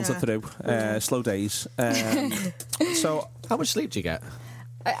part-time. Saunter through. Slow days. So, how much sleep do you get?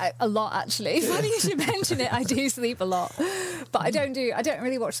 A lot, actually. Funny you should mention it. I do sleep a lot, but I don't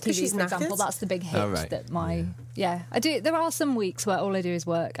really watch TV. she's For example, knackered. that's the big hit. Oh, right. That I do. There are some weeks where all I do is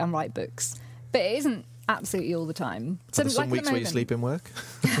work and write books, but it isn't absolutely all the time. Are there some at the weeks where you moment- sleep in work?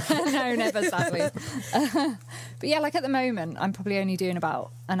 No, never, sadly. But yeah, like at the moment, I'm probably only doing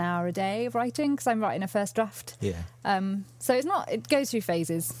about an hour a day of writing because I'm writing a first draft. Yeah. So it's not. It goes through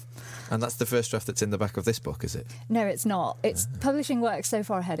phases. And that's the first draft that's in the back of this book, is it? No, it's not. It's publishing work so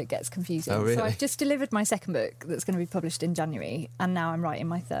far ahead it gets confusing. Oh, really? So I've just delivered my second book that's going to be published in January, and now I'm writing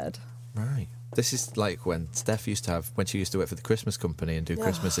my third. Right. This is like when Steph used to when she used to work for the Christmas company and do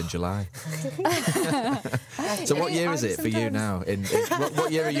Christmas in July. So what year is it for you now?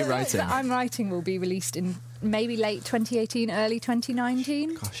 What year are you writing? That I'm writing will be released in maybe late 2018, early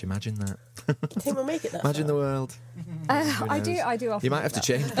 2019. Gosh, imagine that. I think we'll make it that Imagine far. the world. I do often. You might have to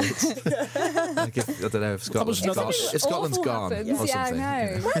change bits. Like I don't know if Scotland's Awful gone happens. or Yeah, something. I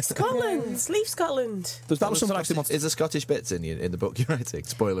know. Where's Scotland? Leave Scotland. that was something I actually wanted. Is there Scottish bits in the book you're writing?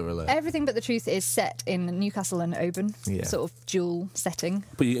 Spoiler alert. Everything but the truth is set in Newcastle and Oban, Yeah. sort of dual setting.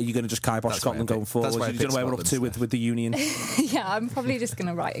 But are you going to just kibosh That's Scotland why I going picked- forward? that's why I You don't know where we're up picked to Scotland, with the Union. Yeah, I'm probably just going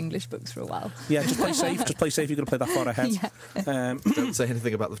to write English books for a while. Yeah, just play safe. Just play safe. You're going to play that far ahead. Don't say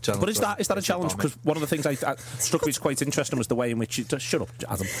anything about the channel. But is that a challenge? Because one of the things I struck me as quite interesting was the way in which you just shut up,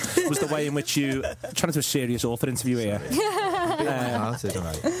 Adam. Was the way in which you trying to do a serious author interview here. Hearted, all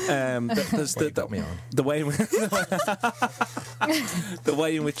right. There's Well, you got me on. the way in which the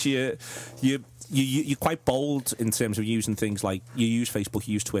way in which you're quite bold in terms of using things like you use Facebook,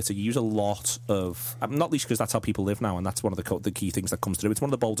 you use Twitter, you use a lot of, not least because that's how people live now, and that's one of the key things that comes through. It's one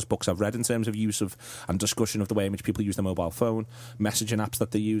of the boldest books I've read in terms of use of and discussion of the way in which people use their mobile phone, messaging apps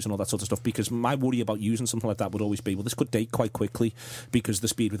that they use, and all that sort of stuff. Because my worry about using something like that would always be, well, this could date quite quickly because the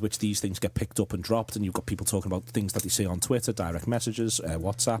speed with which these things get picked up and dropped, and you've got people talking about things that they say on Twitter, direct messages,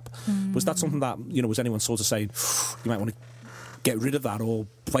 WhatsApp. Was that something that was anyone sort of saying you might want to get rid of that or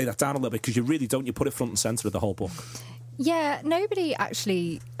play that down a little bit, because you really don't. You put it front and centre of the whole book. Yeah, nobody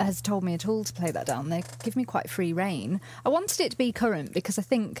actually has told me at all to play that down. They give me quite free rein. I wanted it to be current because I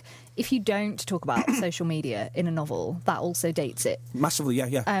think if you don't talk about social media in a novel, that also dates it. Massively,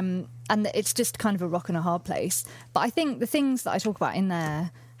 yeah. And it's just kind of a rock and a hard place. But I think the things that I talk about in there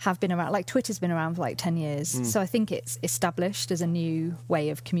have been around, like Twitter's been around for like 10 years. So I think it's established as a new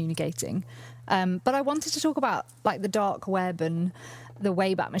way of communicating. But I wanted to talk about like the dark web and the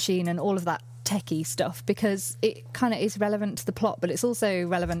Wayback Machine and all of that techie stuff because it kind of is relevant to the plot, but it's also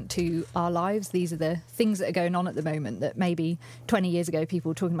relevant to our lives. These are the things that are going on at the moment that maybe 20 years ago people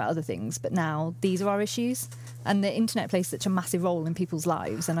were talking about other things, but now these are our issues. And the internet plays such a massive role in people's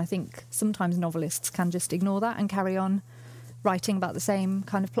lives, and I think sometimes novelists can just ignore that and carry on writing about the same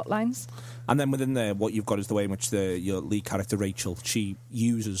kind of plot lines. And then within there, what you've got is the way in which your lead character, Rachel, she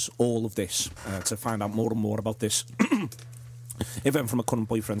uses all of this to find out more and more about this event from a current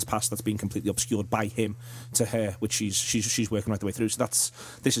boyfriend's past that's been completely obscured by him to her, which she's working right the way through. So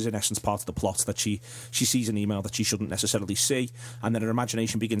this is in essence part of the plot, that she sees an email that she shouldn't necessarily see, and then her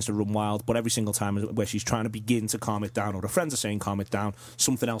imagination begins to run wild. But every single time where she's trying to begin to calm it down, or her friends are saying calm it down,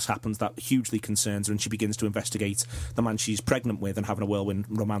 something else happens that hugely concerns her, and she begins to investigate the man she's pregnant with and having a whirlwind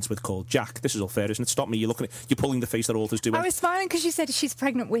romance with called Jack. This is all fair, isn't it? Stop me! You're pulling the face that authors do. I was smiling because you said she's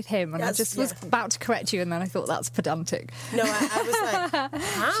pregnant with him, and Yes, I just was about to correct you, and then I thought that's pedantic. No, I was like,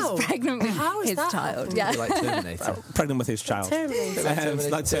 how? She's pregnant with How is his that child. happening? Yeah. You're like Terminator. pregnant with his child. Terminator.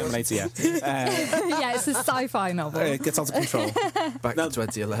 Like Terminator, yeah. Yeah, it's a sci-fi novel. It gets out of control. Back to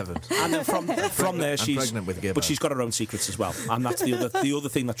 2011. And then from there, I'm she's pregnant with Gibbo. but she's got her own secrets as well, and that's the other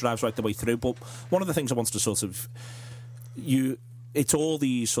thing that drives right the way through. But one of the things I wanted to sort of it's all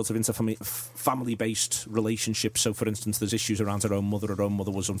these sort of family-based relationships. So, for instance, there's issues around her own mother. Her own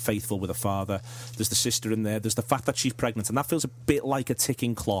mother was unfaithful with her father. There's the sister in there. There's the fact that she's pregnant, and that feels a bit like a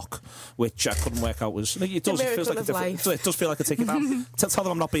ticking clock, which I couldn't work out was. It does. It feels like a different. It does feel like a ticking. Tell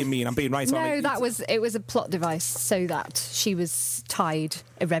them I'm not being mean. I'm being right. No, it was a plot device so that she was tied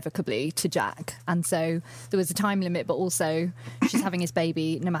irrevocably to Jack, and so there was a time limit, but also she's having his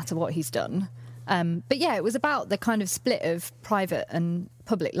baby no matter what he's done. But yeah, it was about the kind of split of private and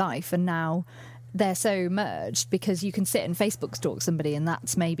public life, and now they're so merged because you can sit and Facebook stalk somebody and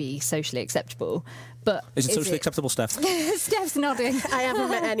that's maybe socially acceptable, But Is it socially acceptable, Steph? Steph's nodding. I haven't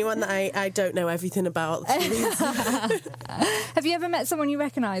met anyone that I don't know everything about. Have you ever met someone you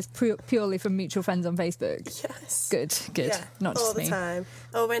recognise purely from mutual friends on Facebook? Yes. Good. Yeah, Not all just the me. time.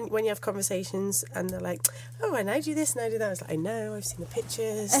 Or when you have conversations and they're like, oh, and I do this and I do that. I was like, I know, I've seen the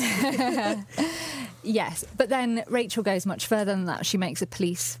pictures. Yes, but then Rachel goes much further than that. She makes a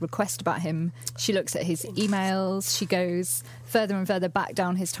police request about him. She looks at his emails. She goes further and further back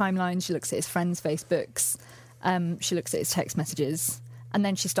down his timeline. She looks at his friends' Facebooks. She looks at his text messages. And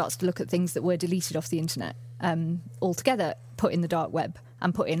then she starts to look at things that were deleted off the internet altogether, put in the dark web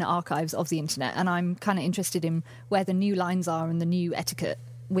and put in archives of the internet. And I'm kind of interested in where the new lines are and the new etiquette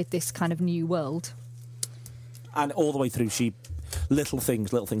with this kind of new world. And all the way through, little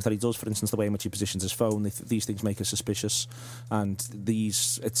things that he does, for instance, the way in which he positions his phone, these things make us suspicious. And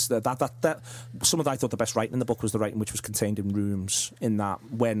it's that some of I thought the best writing in the book was the writing which was contained in rooms, in that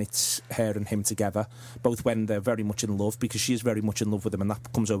when it's her and him together, both when they're very much in love, because she is very much in love with him, and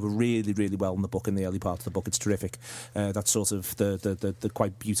that comes over really, really well in the book, in the early part of the book. It's terrific. That sort of the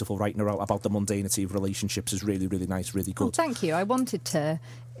quite beautiful writing about the mundanity of relationships is really, really nice, really good. Oh, thank you. I wanted to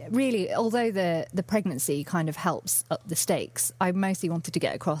really, although the pregnancy kind of helps up the stakes, I mostly wanted to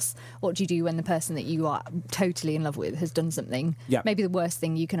get across what do you do when the person that you are totally in love with has done something, maybe the worst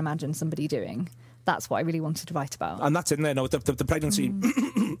thing you can imagine somebody doing. That's what I really wanted to write about. And that's in there. No, the pregnancy...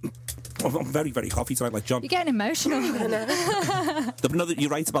 I'm very, very coffee tonight, like John. You're getting emotional. You're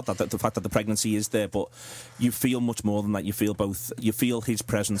right about that, the fact that the pregnancy is there, but you feel much more than that. You feel his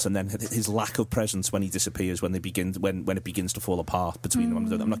presence and then his lack of presence when he disappears, when it begins to fall apart between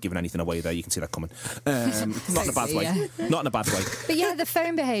them. I'm not giving anything away there. You can see that coming. Not in a bad way. Yeah. Not in a bad way. But yeah, the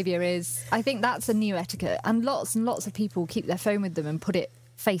phone behaviour is, I think that's a new etiquette. And lots of people keep their phone with them and put it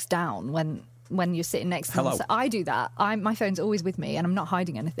face down when you're sitting next to them. So I do that. My phone's always with me and I'm not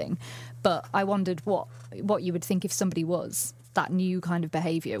hiding anything. But I wondered what you would think if somebody was that new kind of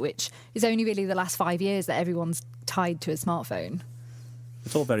behaviour, which is only really the last 5 years that everyone's tied to a smartphone.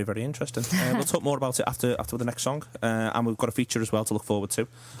 It's all very, very interesting. We'll talk more about it after the next song. And we've got a feature as well to look forward to.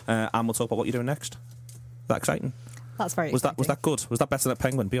 And we'll talk about what you're doing next. Is that exciting? That's very exciting. Was that good? Was that better than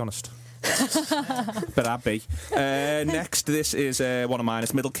Penguin? Be honest. But I'd be. Next, this is one of mine.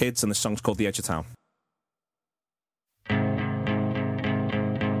 It's Middle Kids, and this song's called The Edge of Town.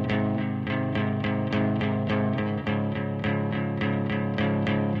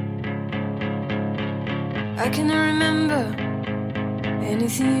 I cannot remember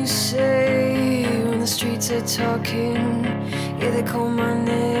anything you say when the streets are talking. Yeah, they call my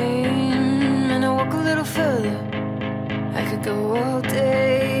name, and I walk a little further. I could go all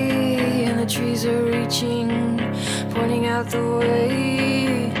day, and the trees are reaching, pointing out the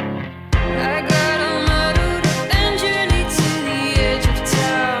way. I got a muddled up and journeyed to the edge of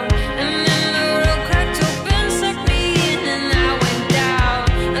town, and then the road cracked open, sucked me in, and I went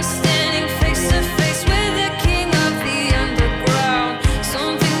down. I'm standing face to face with the king of the underground.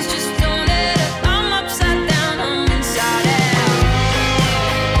 Some things just don't add up. I'm upside down, I'm inside out.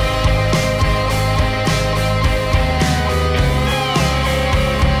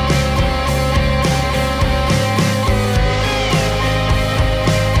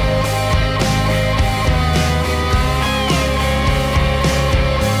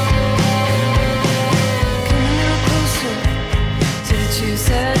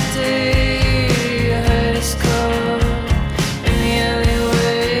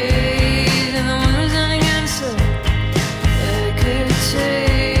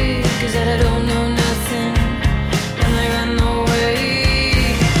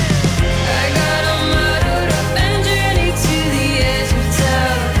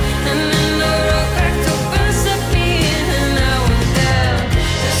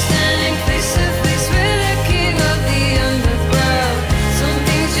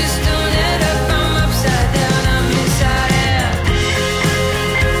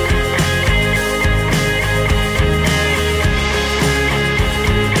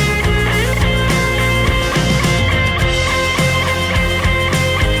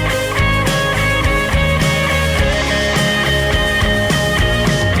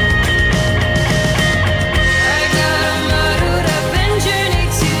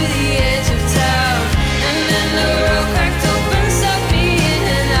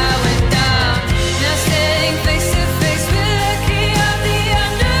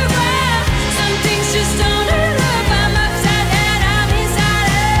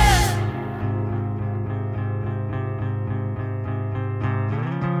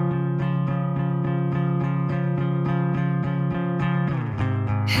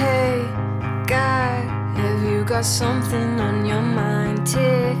 Hey, guy, have you got something on your mind?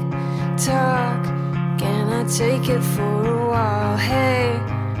 Tick tock, take it for a while. Hey,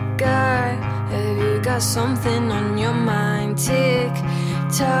 guy, have you got something on your mind? Tick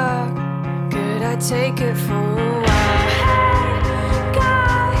tock, could I take it for a while? Hey,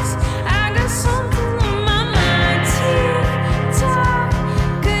 guys, I got something on my mind. Tick tock,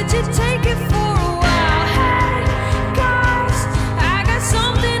 could you take it for a while? Hey, guys, I got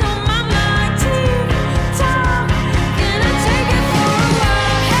something on my mind. Tick tock, can I take it for a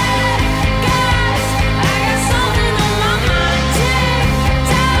while? Hey, guys, I got something on my mind. Tick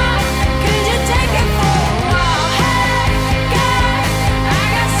tock, could you take it for a while? Hey, guys, I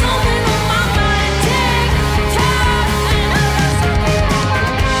got something on my mind. Tick tock, and I got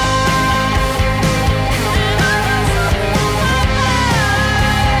something on my mind. And I got something on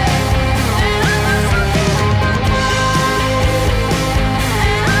my mind. And I got something on my mind. And I got something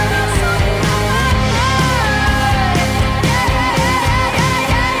on my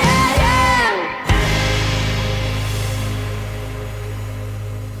mind.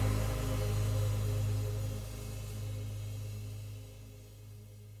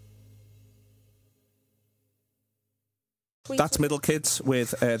 Yeah. That's Middle Kids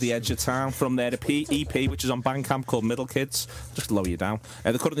with The Edge of Town from their EP, which is on Bandcamp, called Middle Kids. Just to lower you down.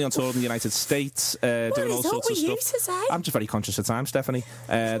 They're currently on tour in the United States, doing all sorts of stuff. Today? I'm just very conscious of time, Stephanie.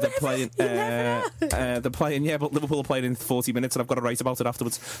 They're playing. They're playing. Yeah, but Liverpool are playing in 40 minutes, and I've got to write about it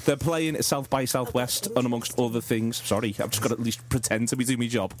afterwards. They're playing South by Southwest, and amongst other things. Sorry, I've just got to at least pretend to be doing my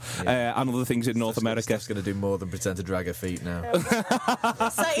job, and other things in North America. Steph's going to do more than pretend to drag her feet now.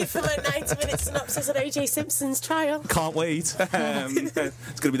 Excited for my 90-minute synopsis on O.J. Simpson's trial. Can't wait. It's going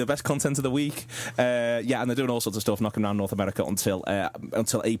to be the best content of the week. Yeah, and they're doing all sorts of stuff, knocking around North America until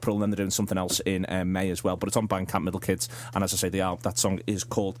April, and then they're doing something else in May as well. But it's on Bandcamp, Middle Kids, and as I say, that song is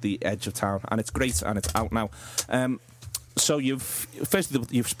called The Edge of Town, and it's great, and it's out now. So you've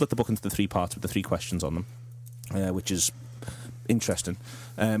split the book into the 3 parts with the 3 questions on them, which is interesting.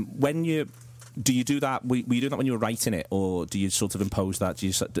 Do you do that? Were you doing that when you were writing it, or do you sort of impose that?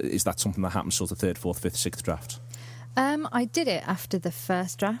 Is that something that happens sort of 3rd, 4th, 5th, 6th draft? I did it after the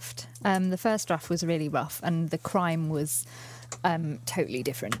first draft. The first draft was really rough, and the crime was totally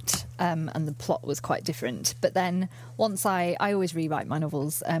different, and the plot was quite different. But then once I always rewrite my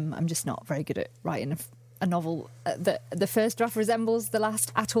novels. I'm just not very good at writing a novel that the first draft resembles the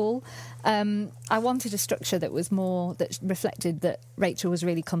last at all. I wanted a structure that was more, that reflected that Rachel was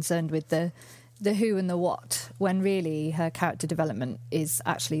really concerned with the who and the what, when really her character development is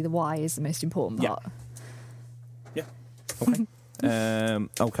actually the why is the most important part. Yeah. Okay.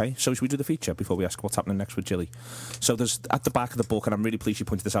 Okay, so should we do the feature before we ask what's happening next with Jilly? So there's, at the back of the book, and I'm really pleased you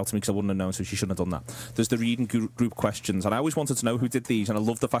pointed this out to me because I wouldn't have known, so she shouldn't have done that. There's the reading group questions, and I always wanted to know who did these, and I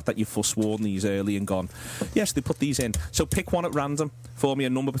love the fact that you've forsworn these early and gone, yes, they put these in. So pick one at random for me, a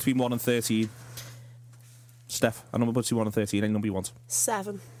number between 1 and 13. Steph, a number between 1 and 13, any number you want.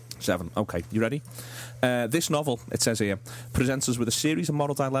 7. 7. Okay, you ready? This novel, it says here, presents us with a series of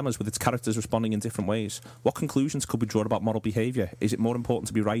moral dilemmas with its characters responding in different ways. What conclusions could be drawn about moral behaviour? Is it more important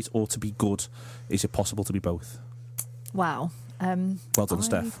to be right or to be good? Is it possible to be both? Wow. Well done,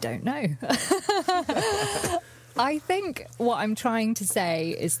 Steph. I don't know. I think what I'm trying to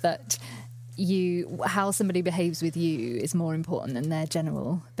say is that how somebody behaves with you is more important than their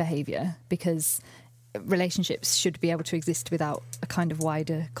general behaviour, because relationships should be able to exist without a kind of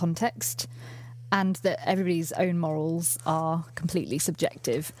wider context, and that everybody's own morals are completely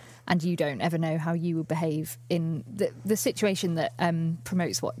subjective, and you don't ever know how you would behave in the situation that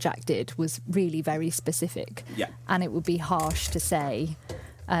promotes what Jack did was really very specific. Yeah. And it would be harsh to say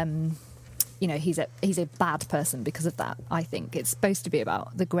he's a bad person because of that. I think it's supposed to be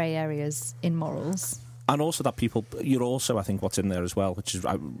about the grey areas in morals. And also that you're also, I think, what's in there as well, which is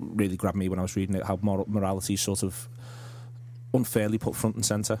really grabbed me when I was reading it, how morality is sort of unfairly put front and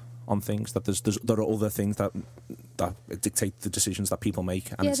centre on things, that there are other things that dictate the decisions that people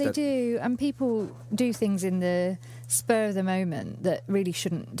make. And yeah, they do. And people do things in the spur of the moment that really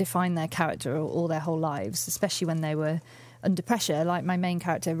shouldn't define their character or their whole lives, especially when they were under pressure. Like my main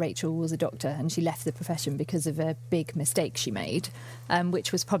character, Rachel, was a doctor, and she left the profession because of a big mistake she made,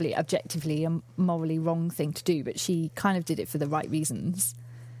 which was probably objectively a morally wrong thing to do, but she kind of did it for the right reasons,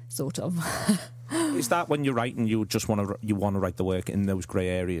 sort of. Is that when you're writing, you just want to write the work in those grey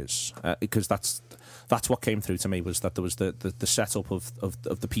areas? Because that's what came through to me, was that there was the setup of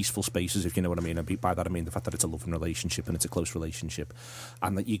the peaceful spaces, if you know what I mean. And by that I mean the fact that it's a loving relationship and it's a close relationship,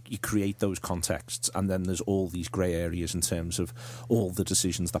 and that you create those contexts, and then there's all these grey areas in terms of all the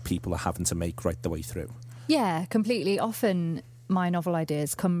decisions that people are having to make right the way through. Yeah, completely. Often my novel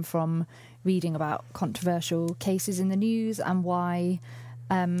ideas come from reading about controversial cases in the news and why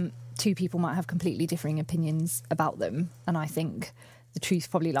two people might have completely differing opinions about them, and I think the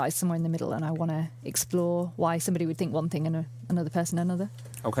truth probably lies somewhere in the middle, and I want to explore why somebody would think one thing and another person another.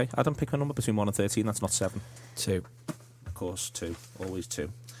 Okay, Adam, pick a number between 1 and 13. That's not 7. 2. Of course, 2. Always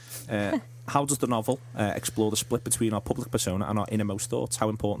 2. How does the novel explore the split between our public persona and our innermost thoughts? How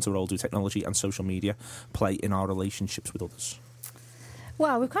important a role do technology and social media play in our relationships with others?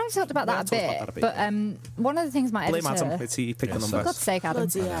 Well, we've kind of talked about that a bit, but one of the things my Blame editor... Adam, he picked the For numbers. God's sake, Adam.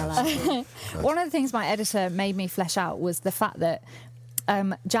 One of the things my editor made me flesh out was the fact that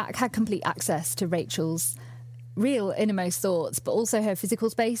Jack had complete access to Rachel's real innermost thoughts, but also her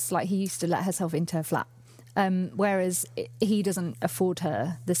physical space. Like, he used to let herself into her flat. Whereas he doesn't afford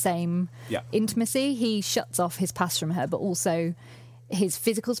her the same intimacy. He shuts off his past from her, but also his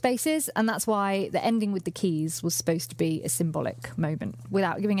physical spaces, and that's why the ending with the keys was supposed to be a symbolic moment,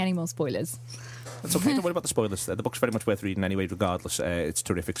 without giving any more spoilers. That's okay, don't worry about the spoilers. The book's very much worth reading anyway, regardless. It's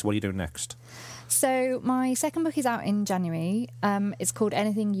terrific. So what are you doing next? So my second book is out in January. It's called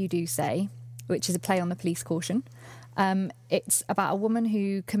Anything You Do Say, which is a play on the police caution. It's about a woman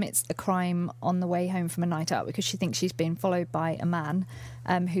who commits a crime on the way home from a night out because she thinks she's been followed by a man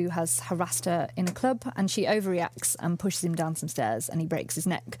who has harassed her in a club, and she overreacts and pushes him down some stairs and he breaks his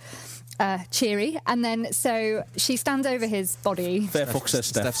neck. Cheery. And then so she stands over his body. Fair fuck, Steph.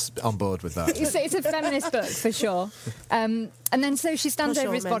 Steph's on board with that. It's a feminist book for sure. And then so she stands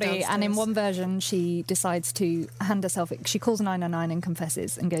over his body, downstairs. and in one version she decides to hand herself, she calls 999 and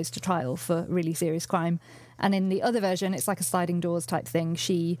confesses and goes to trial for really serious crime. And in the other version, it's like a sliding doors type thing.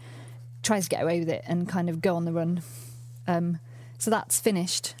 She tries to get away with it and kind of go on the run. So that's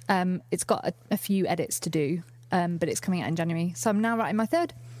finished. It's got a few edits to do, but it's coming out in January. So I'm now writing my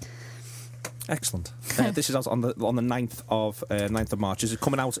third. Excellent. This is out on the 9th of March. Is it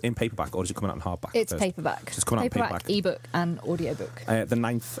coming out in paperback or is it coming out in hardback? It's paperback. So it's coming out in paperback. Ebook and audiobook. The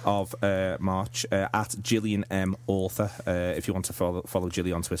 9th of March at Gillian M. Author. If you want to follow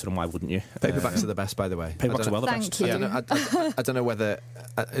Gillian on Twitter, and why wouldn't you? Paperbacks are the best, by the way. Paperbacks are well the Thank best. you. I don't know whether...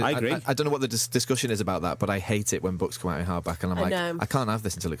 I agree. I don't know what the discussion is about that, but I hate it when books come out in hardback, and I'm like, I can't have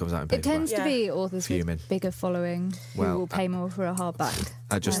this until it comes out in It paperback. tends to be authors Fuming. with bigger following who will pay more for a hardback.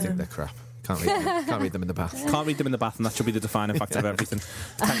 I just think they're crap. Can't read them in the bath. Can't read them in the bath, and that should be the defining factor of everything.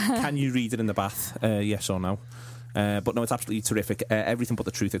 Can you read it in the bath? Yes or no? But no, it's absolutely terrific. Everything But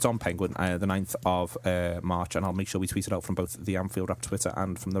the Truth. It's on Penguin, the 9th of March, and I'll make sure we tweet it out from both the Anfield Rap Twitter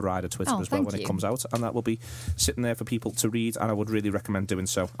and from the Rider Twitter as well when it comes out, and that will be sitting there for people to read, and I would really recommend doing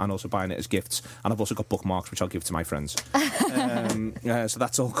so, and also buying it as gifts. And I've also got bookmarks which I'll give to my friends. So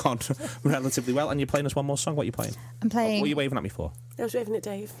that's all gone relatively well. And you're playing us one more song. What are you playing? I'm playing... What are you waving at me for? I was waving at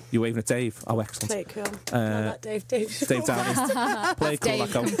Dave. You're waving at Dave? Oh, excellent. Play it cool. Not Dave. Dave Downey. Play it cool, Dave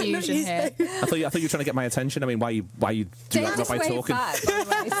Echo. confusion here. I thought you were trying to get my attention. I mean, why you do Dave that just by waved talking? back, by the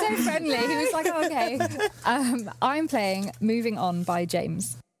way. So friendly. He was like, oh, okay. I'm playing Moving On by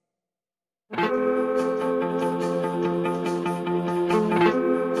James.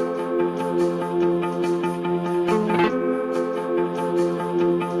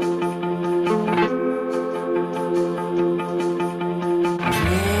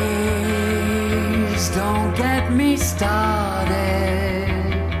 Please don't get me started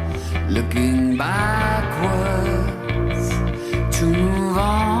looking backwards to move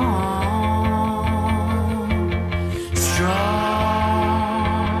on. Strong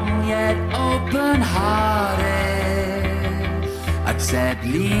yet open-hearted, accept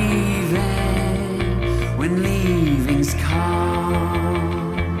leaving when leaving's come.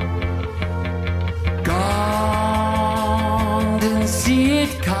 Gone, didn't see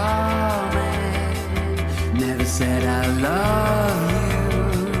it coming, never said I love you,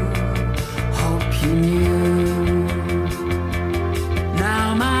 hope you knew.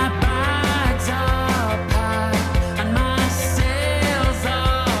 Now my bags are packed and my sails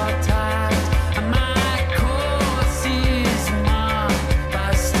are tacked and my course is marked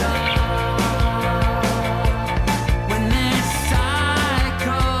by stars. When this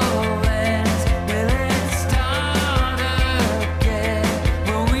cycle ends, will it start again?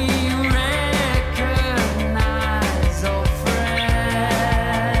 Will we recognize old friends?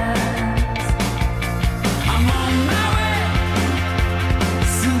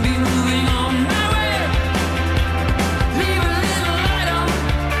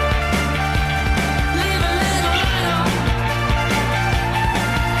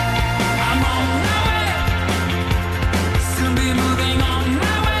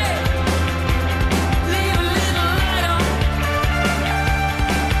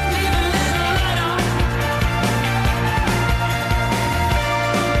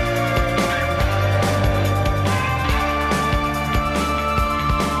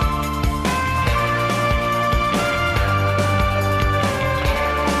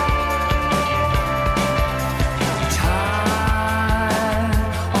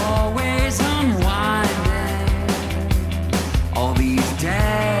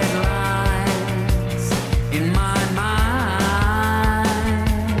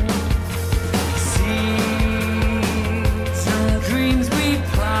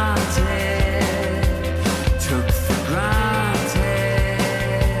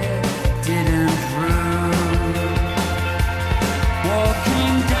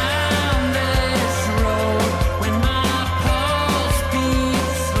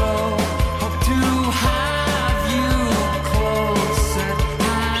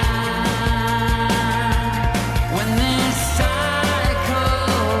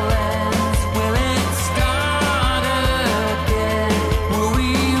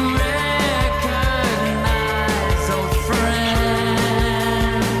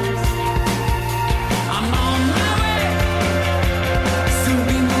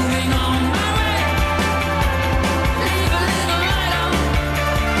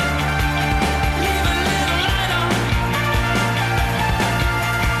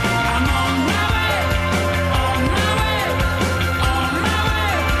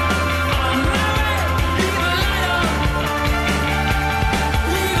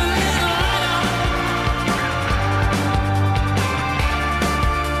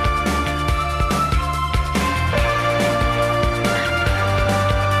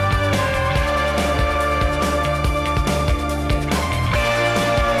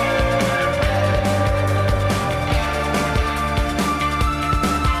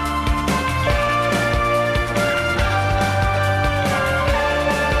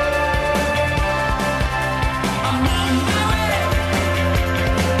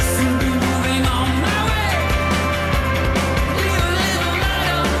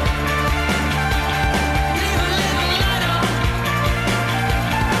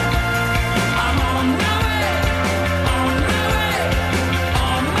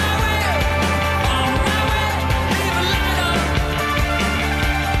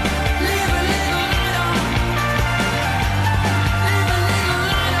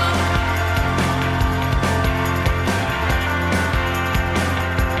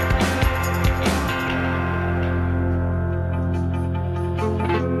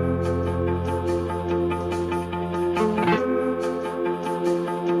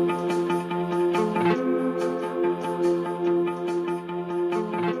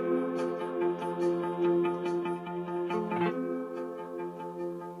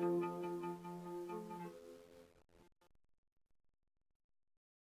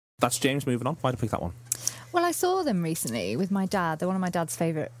 that's James moving on. Why'd you pick that one? Well, I saw them recently with my dad. They're one of my dad's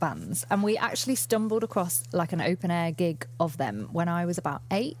favourite bands. And we actually stumbled across like an open air gig of them when I was about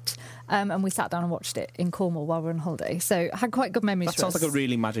 8. And we sat down and watched it in Cornwall while we were on holiday. So I had quite good memories That for sounds us. like a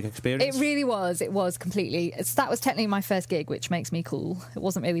really magic experience. It really was. It was completely. That was technically my first gig, which makes me cool. It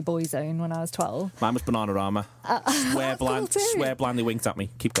wasn't really Boyzone when I was 12. Mine was Bananarama. Swear blindly winked at me.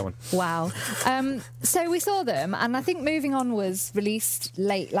 Keep going. Wow. So we saw them, and I think Moving On was released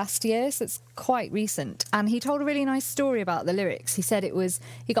late last year, so it's quite recent. And he told a really nice story about the lyrics. He said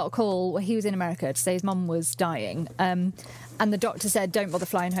he got a call when he was in America to say his mum was dying. And the doctor said, don't bother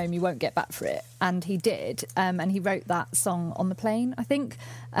flying home, you won't get back for it. And he did. And he wrote that song on the plane, I think.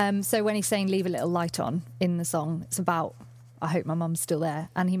 So when he's saying leave a little light on in the song, it's about, I hope my mum's still there.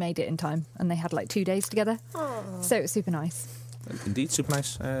 And he made it in time. And they had like 2 days together. Aww. So it was super nice. Indeed, super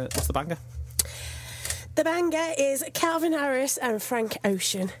nice. What's the banger? The banger is Calvin Harris and Frank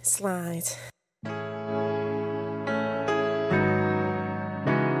Ocean, Slide.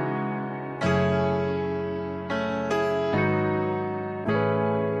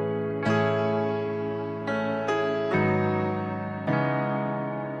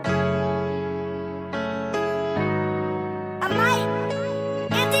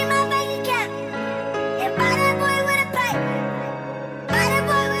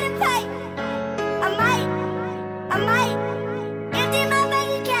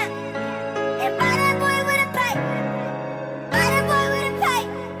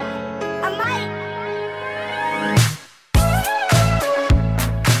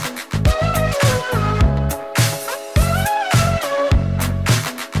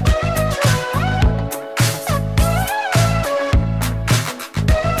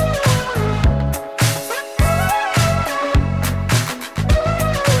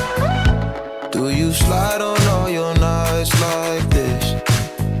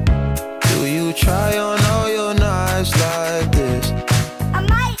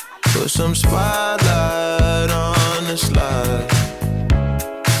 Some spotlight on the slide.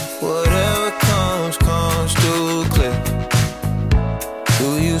 Whatever comes through clear.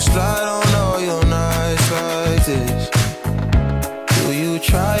 Do you slide on all your nights like this? Do you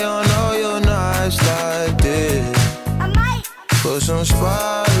try on all your nights like this? I might put some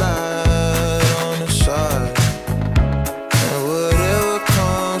spotlight on the side. And whatever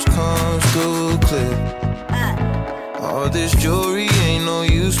comes through clear. All this jewelry ain't no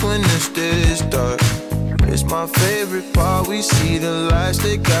use when it's this dark. It's my favorite part, we see the lights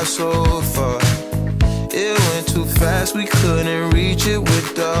that got so far. It went too fast, we couldn't reach it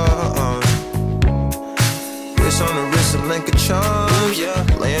with the arm. Wrist on the wrist, a link of charms,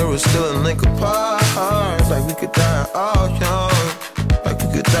 yeah. Laying was still a link apart. Like we could die all young, like we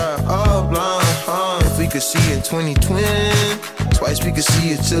could die all blind. If we could see in 2020, twice we could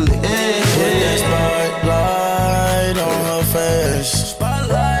see it till the end. Put that spotlight on her face.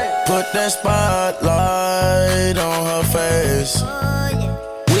 Spotlight. Put that spotlight on her face.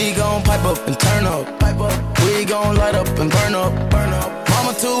 We gon' pipe up and turn up. We gon' light up and burn up.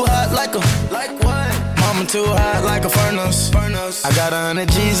 Mama too hot like what? Mama too hot like a furnace. I got 100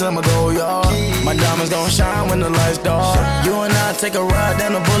 G's, I'ma go yard. My diamonds gon' shine when the lights dark. You and I take a ride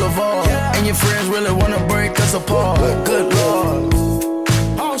down the boulevard, and your friends really wanna break us apart. Good Lord.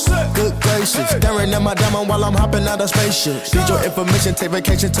 Good gracious, staring at my diamond while I'm hopping out of spaceship. Need your information, take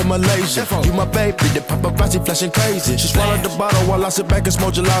vacation to Malaysia. You my baby, the paparazzi flashing crazy. She swallowed the bottle while I sit back and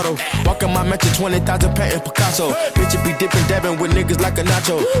smoke gelato. Walking my mansion, 20,000 painting Picasso. Bitch, you be dipping, dabbing with niggas like a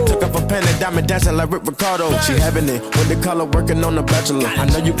nacho. Took off a pen and diamond dancing like Rick Ricardo. She having it with the color working on the Bachelor. I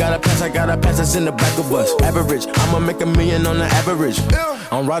know you got a pass, I got a pass that's in the back of us. Average, I'ma make $1 million on the average.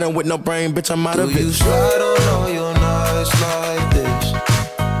 I'm riding with no brain, bitch, I'm out of it. Do you slide on all your nights like this?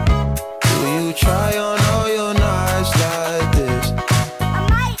 Try on all your nights like this. I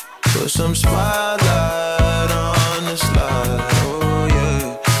might put some spotlight on the slide. Oh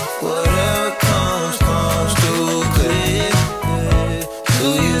yeah. Whatever comes through clear. Do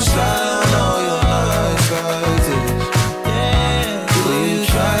you slide on all your nights like this? Do you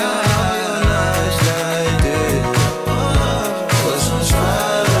try on all your nights like this? Put some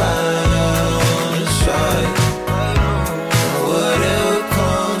spotlight on the side. Whatever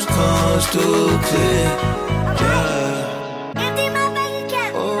comes through clear. Empty my bank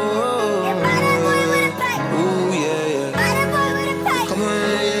account. And buy that boy with a pipe. Ooh, yeah. Buy that boy with a pipe. Come on,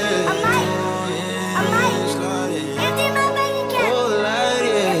 yeah. I might. Empty my bank account. Oh, light,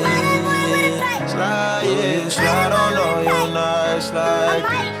 yeah. And buy that boy with a pipe. Slide, yeah. Slide on all your nights like I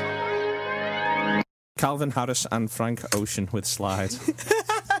might. Calvin Harris and Frank Ocean with Slide.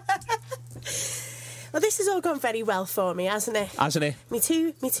 Well, this has all gone very well for me, hasn't it? Hasn't it? Me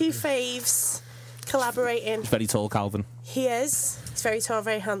two faves collaborating. He's very tall, Calvin. He is. He's very tall,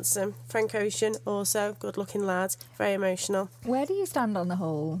 very handsome. Frank Ocean, also good-looking lad, very emotional. Where do you stand on the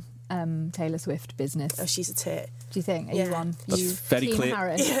whole Taylor Swift business? Oh, she's a tit. Do you think? Are Yeah. you on? That's you very Team clear.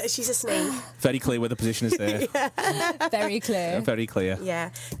 Harris? Yeah, she's a snake. Very clear where the position is there. Very clear. Very clear.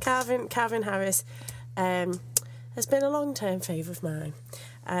 Yeah, Calvin Harris has been a long-term fave of mine.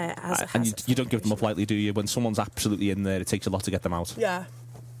 And you don't give them up lightly, do you? When someone's absolutely in there, it takes a lot to get them out. Yeah.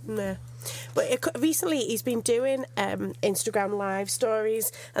 No. But recently he's been doing Instagram live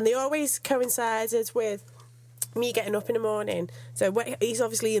stories, and they always coincided with me getting up in the morning. So he's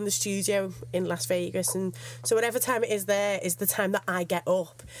obviously in the studio in Las Vegas, and so whatever time it is there is the time that I get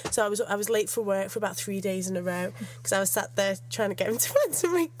up. So I was late for work for about 3 days in a row because I was sat there trying to get him to answer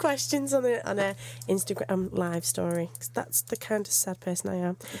my questions on a Instagram live story. 'Cause that's the kind of sad person I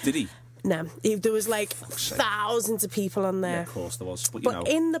am. Did he? No, there was like thousands of people on there. Yeah, of course there was. But, But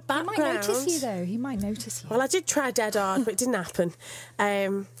in the He background, might notice you though. He might notice you. well, I did try dead hard, but it didn't happen.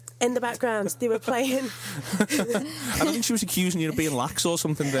 In the background, they were playing. I don't think she was accusing you of being lax or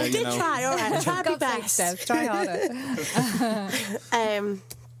something there, I did try, all right. I tried my God's sake, best. Steph, try harder.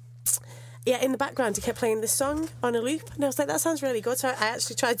 Yeah, in the background, he kept playing this song on a loop, and I was like, that sounds really good. So I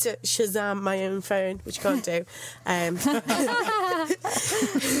actually tried to Shazam my own phone, which you can't do.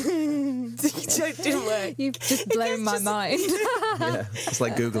 It didn't work. You've just blown my mind. Yeah, it's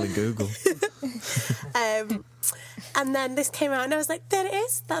like Googling Google. And then this came out, and I was like, there it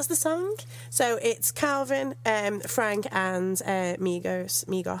is. That's the song. So it's Calvin, Frank, and Migos.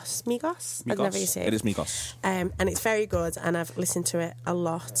 Migos? I've never used it. It is Migos. And it's very good, and I've listened to it a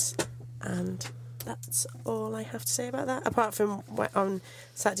lot. And that's all I have to say about that. Apart from on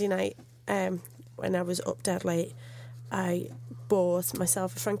Saturday night, when I was up dead late, I bought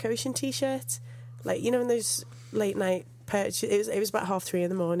myself a Frank Ocean t-shirt. Like, you know, in those late night purchases, it was about 3:30 in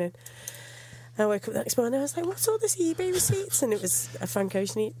the morning. I woke up the next morning, I was like, what's all this eBay receipts? And it was a Frank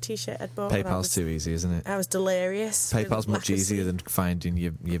Ocean t-shirt I'd bought. PayPal's too easy, isn't it? I was delirious. PayPal's with much lack of easier sleep. than finding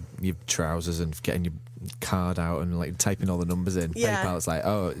your trousers and getting your card out and like typing all the numbers in. Yeah. PayPal's like,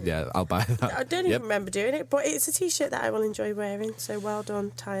 oh yeah, I'll buy that. I don't even remember doing it, but it's a t-shirt that I will enjoy wearing, so well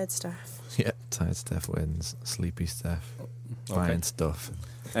done, tired staff. Yeah, tired Steph wins. Sleepy Steph. Buying stuff.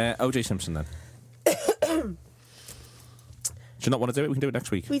 O.J. Simpson then. Do you not want to do it? We can do it next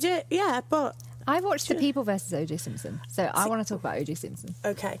week. We do, yeah, but... I watched The People versus O.J. Simpson, so I want to talk about O.J. Simpson.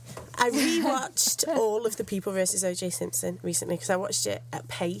 Okay. I rewatched all of The People versus O.J. Simpson recently because I watched it at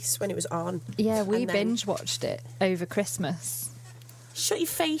pace when it was on. Yeah, we And then- binge watched it over Christmas. Shut your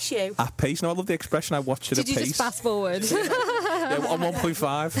face, you. At pace. No, I love the expression. I watch it Did at you pace. just fast forward? Yeah, on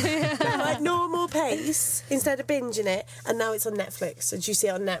 1.5. Like normal pace instead of binging it, and now it's on Netflix. So did you see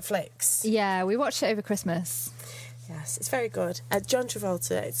it on Netflix? Yeah, we watched it over Christmas. Yes, it's very good. John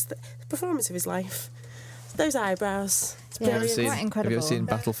Travolta, it's the performance of his life. Those eyebrows. It's Yeah, brilliant. it's quite Have you incredible. ever seen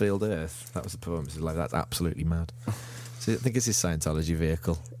Battlefield Earth? That was the performance of life. That's absolutely mad. So I think it's his Scientology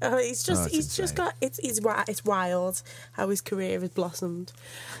vehicle. It's just, it's he's just insane. got, it's wild how his career has blossomed.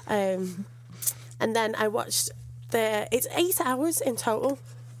 And then I watched it's 8 hours in total,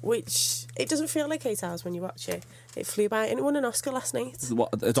 which it doesn't feel like 8 hours when you watch it. It flew by, and it won an Oscar last night. What,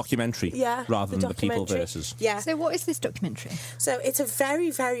 a documentary? Yeah, Rather than the People documentary. versus. Yeah. So what is this documentary? So it's a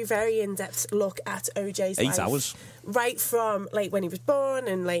very, very, very in-depth look at OJ's 8 life. hours. Right from, like, when he was born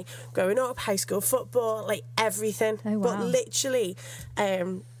and, like, growing up, high school football, like, everything. Oh, wow. But literally, I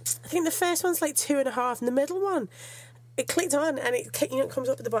think the first one's, like, 2.5, and the middle one, it clicked on, and it comes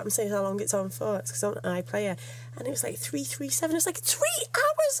up at the bottom saying how long it's on for. It's because it's on iPlayer. And it was, like, 337. It's like 3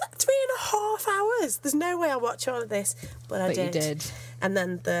 hours, 3.5 hours. There's no way I'll watch all of this. But I But did. you did. And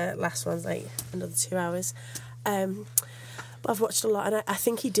then the last one's, like, another 2 hours. But I've watched a lot, and I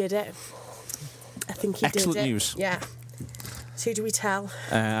think he did it. I think he Excellent did it. news. Yeah. So who do we tell?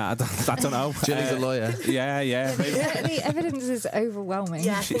 I don't know. Jenny's a lawyer. Yeah. maybe. The evidence is overwhelming.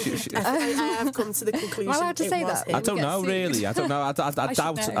 Yeah, I have come to the conclusion. Am I allowed to it say was that? him. I don't Get know, sued. really. I don't know. I doubt. know.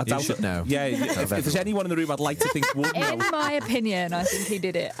 I doubt You should know. Yeah, if there's anyone in the room, I'd like to think would In know. my opinion, I think he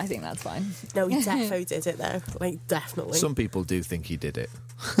did it. I think that's fine. No, he defo did it though. Like definitely. Some people do think he did it.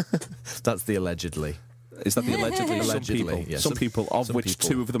 That's the allegedly. Is that the allegedly? Allegedly, some people, yeah. some people, of Some which people.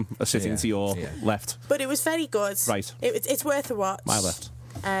 2 of them are sitting Yeah, to your yeah. left. But it was very good. Right. It's worth a watch. My left.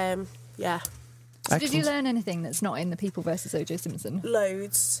 Yeah. So did you Excellent. learn anything that's not in The People versus O.J. Simpson?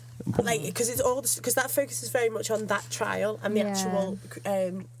 Loads. Like because it's all because that focuses very much on that trial and the Yeah. actual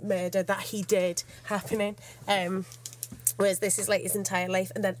murder that he did happening. Whereas this is like his entire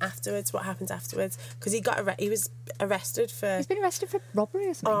life, and then afterwards, what happens afterwards? Because he was arrested for. He's been arrested for robbery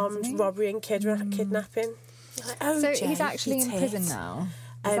or something. Armed hasn't he? robbery and kidnapping. You're like, oh, So Jay, he's actually you in tit. prison now.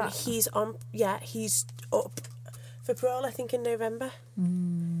 He's on. Yeah, he's up for parole. I think in November.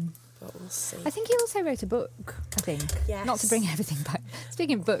 But we'll see. I think he also wrote a book, I think. Yes. Not to bring everything back.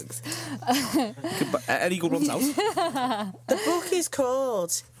 Speaking of books. Any good ones out? The book is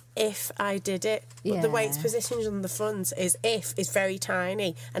called If I Did It. But the way it's Yeah. positioned on the front is if is very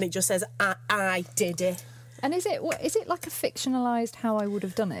tiny, and it just says I did it. And is it like a fictionalised how I would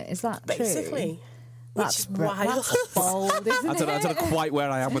have done it? Is that true? Basically. That's Which is wild. That's bold, isn't I it? don't know quite where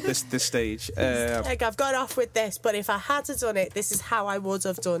I am with this stage. Like, I've got off with this, but if I had to done it, this is how I would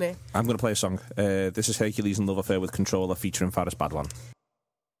have done it. I'm going to play a song. This is Hercules and Love Affair with Controller featuring Faris Badwan.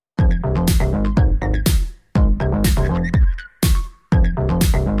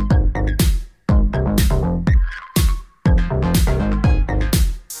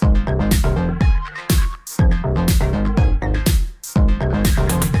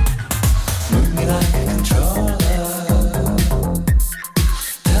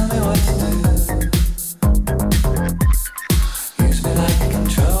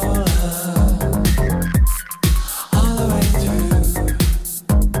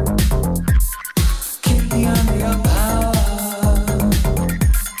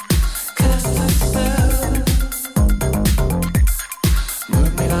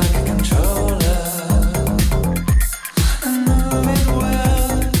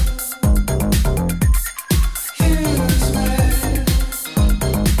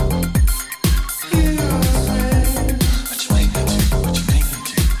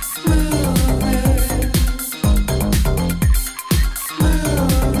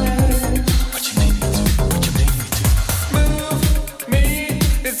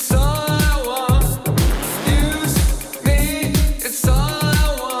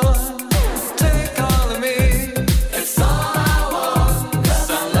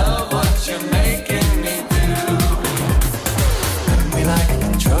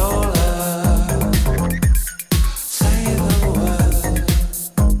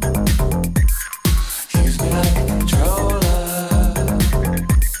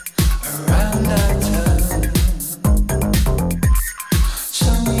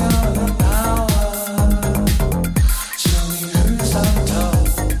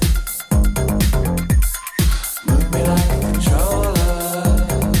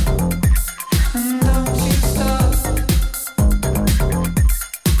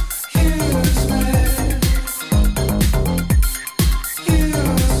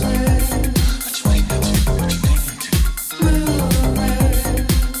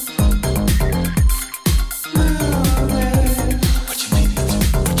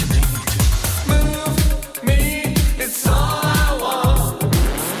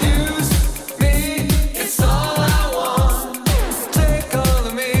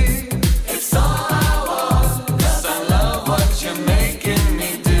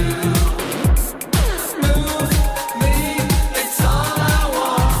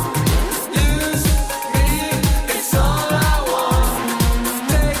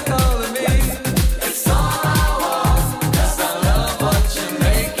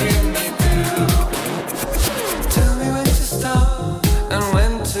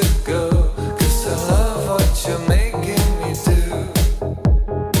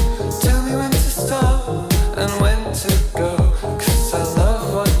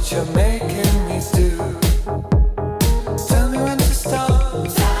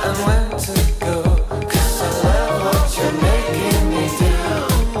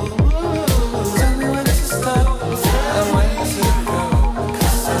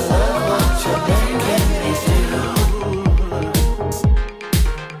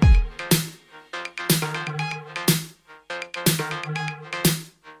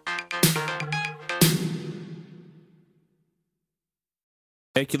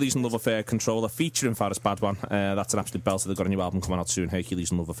 Hercules and Love Affair Controller featuring Faris Badwan. That's an absolute belter. They've got a new album coming out soon, Hercules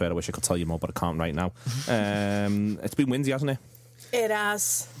and Love Affair. I wish I could tell you more, but I can't right now. It's been windy, hasn't it? It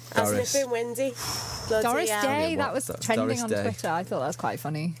has. Hasn't it been windy? Bloody Doris hell. Day, that was trending Doris on Day. Twitter. I thought that was quite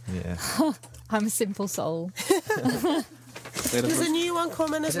funny. Yeah. I'm a simple soul. There's a new one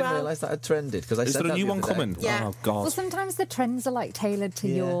coming I as didn't well. realise that had trended. Because I Is said there a that new the one other day. coming? Yeah. Oh, God. Well, sometimes the trends are like tailored to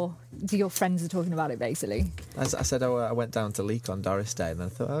your friends are talking about it, basically. I said I went down to Leek on Doris Day, and then I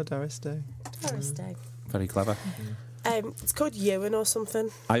thought, oh, Doris Day. Doris Day. Very clever. It's called Ewan or something.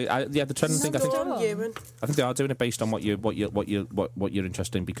 The trending thing. I think Ewan. I think they are doing it based on what you're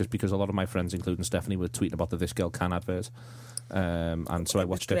interested in because a lot of my friends, including Stephanie, were tweeting about the This Girl Can advert. And so I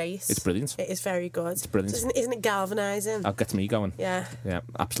watched it. It's brilliant. It is very good. It's brilliant. So isn't it galvanising? That'll get me going. Yeah. Yeah,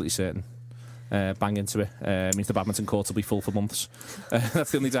 absolutely certain. Bang into it. Means the badminton courts will be full for months.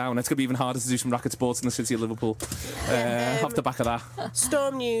 That's the only down. It's going to be even harder to do some racket sports in the city of Liverpool. Off the back of that.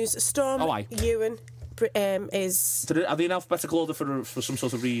 Storm news. Storm Ewan is... Are they in alphabetical order for some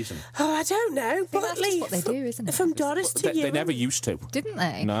sort of reason? Oh, I don't know. But that's just what they do, isn't it? From Doris to Ewan. They never used to. Didn't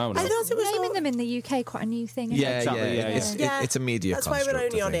they? No. I thought it was naming them in the UK quite a new thing. Yeah, exactly, It's a media That's construct. why we're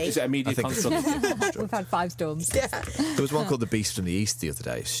only on Is it a media construct? We've had 5 storms. Yeah. There was one called The Beast from the East the other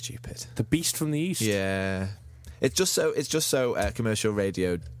day. Stupid. The Beast from the East? Yeah. It's just so commercial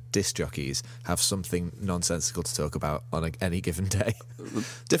radio disc jockeys have something nonsensical to talk about on any given day.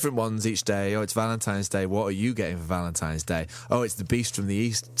 Different ones each day. Oh, it's Valentine's Day. What are you getting for Valentine's Day? Oh, it's the Beast from the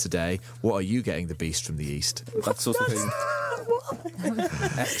East today. What are you getting the Beast from the East? That sort of thing.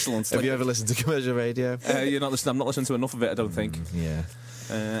 Excellent. Have you ever listened to commercial radio? You're not listening. I'm not listening to enough of it, I don't think. Yeah.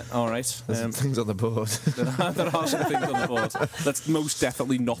 All right. There's some things on the board. There are some things on the board. Let's most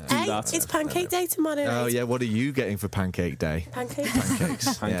definitely not do that. It's Pancake Day tomorrow night. Oh, yeah. What are you getting for Pancake Day?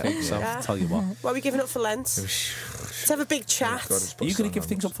 Pancakes. Pancakes. Yeah. I'll tell you what. What are we giving up for Lent? Let's have a big chat. Are you going to give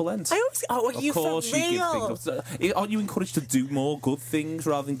things up for Lent? I always... Oh, are you of course for real? you give things up. Aren't you encouraged to do more good things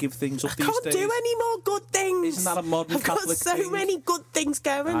rather than give things up these days? I can't do any more good things. Isn't that a modern Catholic I've got so thing? many good things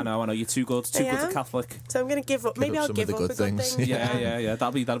going. I know. You're too good. Too good to Catholic. So I'm going to give up. Maybe I'll give up the good things. Yeah.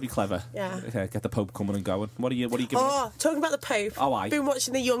 That'll be clever. Yeah. Get the Pope coming and going. What are you giving? Oh, talking about the Pope. Oh, aye. Been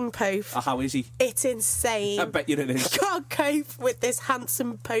watching the young Pope. How is he? It's insane. I bet you it is. I can't cope with this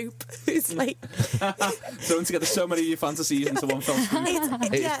handsome Pope who's like throwing together so many of your fantasies into one film.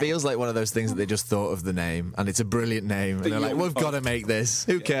 It feels like one of those things that they just thought of the name, and it's a brilliant name. And they're like, we've got to make this.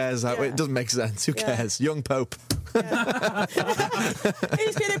 Who cares? It doesn't make sense. Who cares? Young Pope. Who's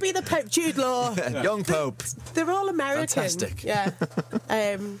going to be the Pope? Jude Law. Young Pope. They're all American. Fantastic. Yeah.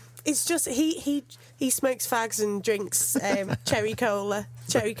 It's just he smokes fags and drinks cherry cola,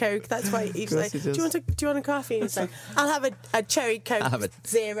 cherry coke. That's why he's like, do you want a coffee? And he's like, I'll have a cherry coke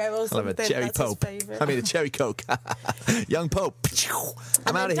zero or something. I'll have a cherry That's Pope. his favourite. I mean a cherry coke. Young Pope.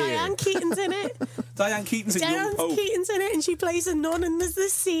 I'm out of here. Diane Keaton's in it. Diane Keaton's in Young Pope. Keaton's in it, and she plays a nun. And there's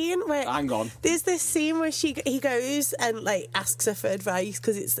this scene where There's this scene where he goes and like asks her for advice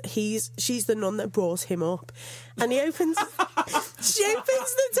because she's the nun that brought him up, and she opens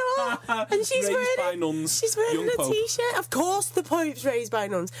the door, and she's wearing a t-shirt. Of course, the Pope's raised by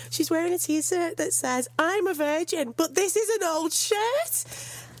nuns. She's wearing a t-shirt that says, "I'm a virgin, but this is an old shirt."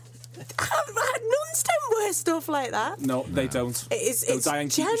 Nuns don't wear stuff like that. No, they don't. It's Diane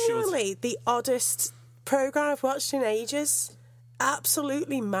Keaton genuinely the oddest programme I've watched in ages.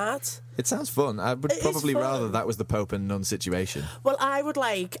 Absolutely mad. It sounds fun. I would probably rather that was the Pope and nun situation. Well, I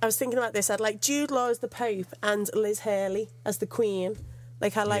was thinking about this. I'd like Jude Law as the Pope and Liz Hurley as the Queen.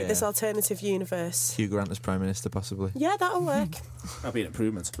 Like, I like this alternative universe. Hugh Grant as Prime Minister, possibly. Yeah, that'll work. That'd be an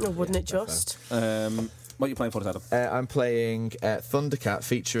improvement. No, wouldn't it just? What are you playing for, Adam? I'm playing Thundercat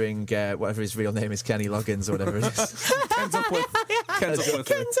featuring whatever his real name is, Kenny Loggins or whatever it is. Ken's up with.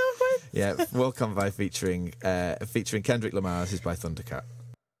 Yeah, Walk On By featuring Kendrick Lamar. This is by Thundercat.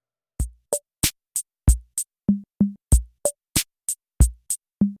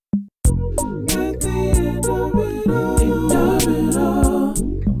 At the end of it all,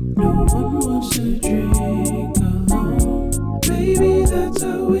 no one wants to drink alone. Maybe that's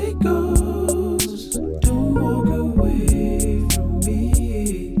how it goes. Don't walk away from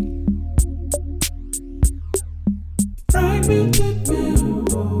me. Fragmented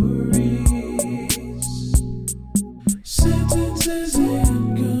memories, sentences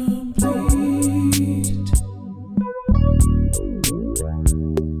incomplete.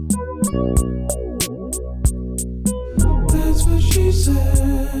 That's what she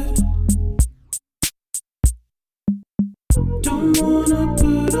said. Don't wanna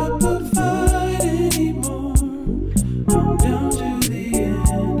put up a fight anymore. I'm down to the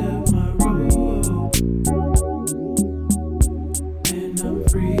end of my rope, and I'm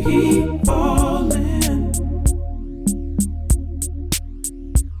free falling.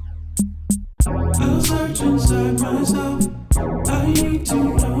 I'll search inside myself. I need to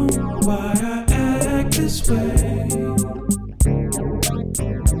know why I act this way.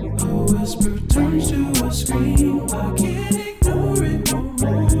 A whisper turns to a scream. I can't ignore it no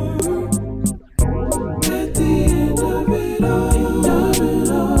more. At the end of it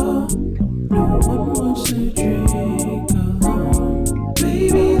all, no one wants to drink alone.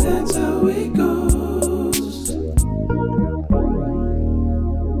 Maybe that's how it goes.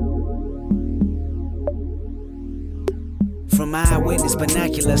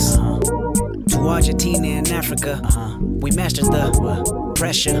 ridiculous. To Argentina and Africa, we mastered the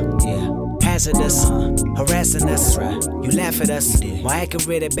pressure. Hazardous, harassing us. You laugh at us. Why I can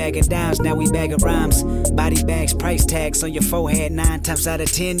read it bag of dimes, now we bag of rhymes. Body bags, price tags on your forehead. 9 times out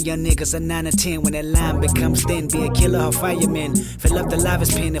of 10, young niggas are 9 or 10. When that line becomes thin, be a killer or fireman. Fill up the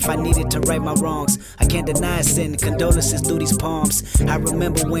livest pen if I needed to right my wrongs. I can't deny a sin, condolences through these palms. I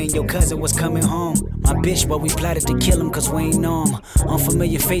remember when your cousin was coming home. My bitch, but we plotted to kill him cause we ain't know him.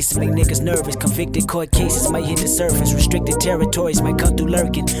 Unfamiliar faces make niggas nervous. Convicted court cases might hit the surface. Restricted territories might come through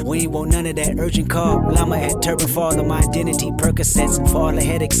lurking. We ain't want none of that urgent call. Llama at turban for all of my identity. Percocets for all the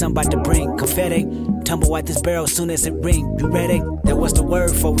headaches I'm about to bring. Confetti, tumble out this barrel soon as it ring. You ready? That was the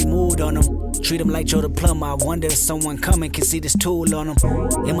word before we moved on them. Treat them like Joe the plumber. I wonder if someone coming can see this tool on them.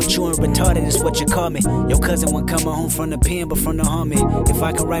 Immature and retarded is what you call me. Your cousin won't come home from the pen but from the army. If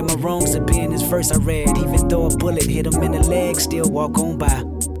I could right my wrongs, it'd be in this verse I read. Even though a bullet hit him in the leg, still walk on by.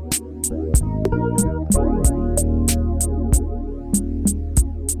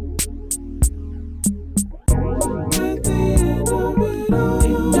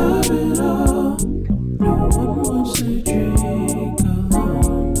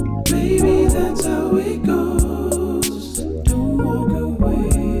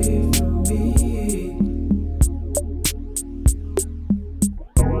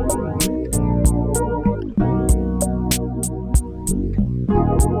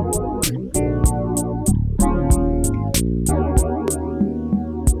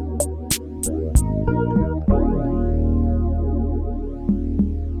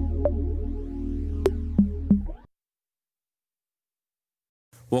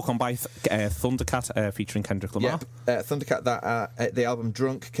 Walk On by Thundercat featuring Kendrick Lamar. Thundercat, the album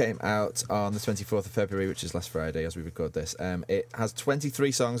Drunk came out on the 24th of February, which is last Friday as we record this. It has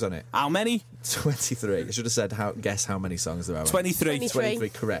 23 songs on it. How many? 23. I should have said, guess how many songs there are. 23. 23,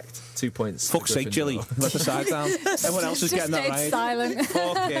 correct. 2 points. Fuck's sake, Jilly. Let the side down. Everyone else is getting that right. Silent.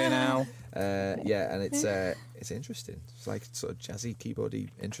 Fucking hell. Yeah, and it's interesting. It's like sort of jazzy, keyboardy,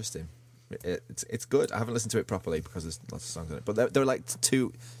 interesting. It's good. I haven't listened to it properly because there's lots of songs on it, but they're like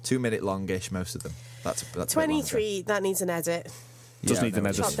 2 minute longish, most of them. That's 23. That needs an edit. Does need an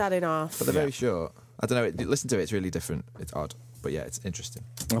edit. Chop that in half. But they're very short. I don't know. Listen to it. It's really different. It's odd, but yeah, it's interesting.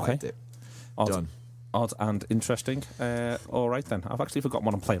 Okay. Liked it. Odd. Done. Odd and interesting. All right then. I've actually forgotten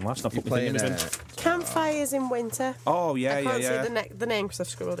what I'm playing last. I've put my thing in the bin. Campfires in winter. Oh yeah, I can't yeah. see the name because I've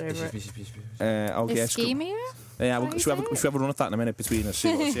scrolled over it. Ischemia? Yeah, should we have a run at that in a minute between us?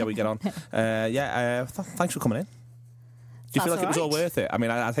 See how we get on. Thanks for coming in. Do you feel like it was all worth it? I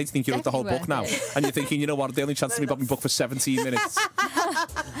mean, I hate to think you wrote the whole book now, and you're thinking, you know what? The only chance to me got my book for 17 minutes.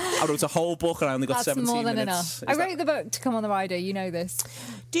 I wrote a whole book and I only got 17 minutes. That's more than enough. I wrote the book to come on the rider. You know this.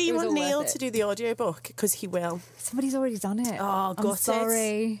 Do you want Neil to do the audiobook? Because he will. Somebody's already done it. Oh, I'm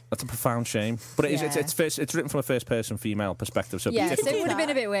sorry. That's a profound shame. But it's written from a first-person female perspective. So it would have been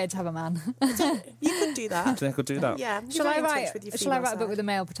a bit weird to have a man. You could do that. I think I could do that. Yeah. Shall I write a book with a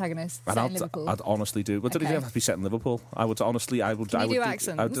male protagonist set in Liverpool? I'd honestly do. Well, it doesn't have to be set in Liverpool. I would honestly. Can you do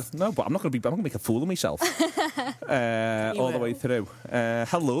accents? No, but I'm not going to make a fool of myself all the way through.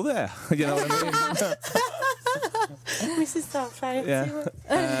 Hello there. You know what I mean? Mrs. Starfire.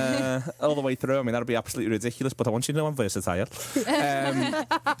 Yeah. All the way through. I mean, that would be absolutely ridiculous, but I want you to know I'm versatile.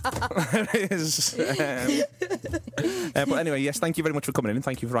 But anyway, yes, thank you very much for coming in and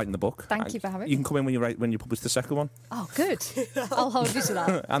thank you for writing the book. Thank you for having me. You can come in when you publish the second one. Oh, good. I'll hold you to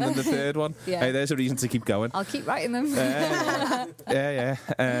that. And then the third one. Yeah. Hey, there's a reason to keep going. I'll keep writing them.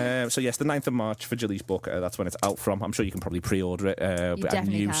 So yes, the 9th of March for Jilly's book. That's when it's out from. I'm sure you can probably pre-order it. You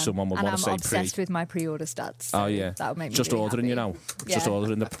definitely can. Someone would and want to say I'm obsessed with my pre-order stats. So oh yeah, that would make me just really ordering happy. you now. Yeah. Just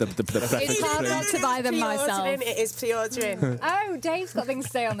ordering the It's hard not to buy them myself. It is pre-ordering. Oh, Dave's got things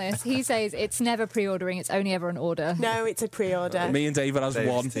to say on this. He says it's never pre-ordering; it's only ever an order. No, it's a pre-order. Me and Dave as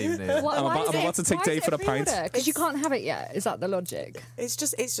one. I'm about to take Dave for a pint because you can't have it yet. Is that the logic? It's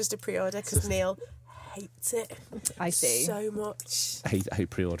just a pre-order because Neil hates it. I see. So much. I hate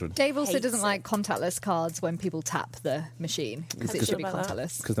pre-ordering. Dave also doesn't like contactless cards when people tap the machine because it should be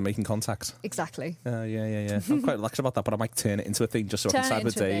contactless. Because they're making contacts. Exactly. Yeah. I'm quite relaxed about that, but I might turn it into a thing just so I can side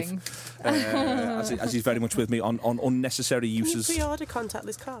with Dave. As he's very much with me on unnecessary uses. Can you pre-order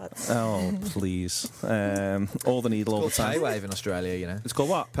contactless cards? Oh, please. All the needle all the time. PayWave in Australia, you know. It's called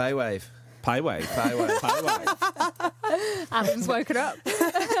what? PayWave. Pie way. Adam's woken up.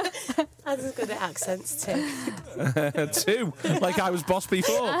 Adam's good at accents too. 2, like I was boss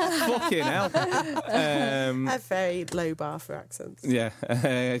before. Fucking hell. A very low bar for accents. Yeah,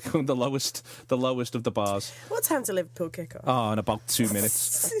 the lowest of the bars. What time do Liverpool kick off? Oh, in about 2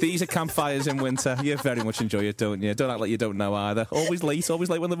 minutes. These are campfires in winter. You very much enjoy it, don't you? Don't act like you don't know either. Always late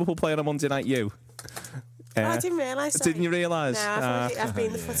when Liverpool play on a Monday night. I didn't realise that. Didn't you realise? No, I've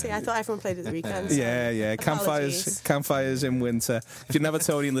been the footy. I thought everyone played at the weekend. So Yeah. Campfires in winter. If you're never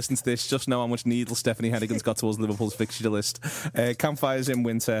Tony and listen to this, just know how much needle Stephanie Hennigan's got towards Liverpool's fixture list. Campfires in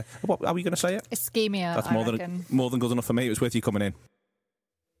winter. What are we going to say it? Ischemia. That's I more reckon. than good enough for me. It was worth you coming in.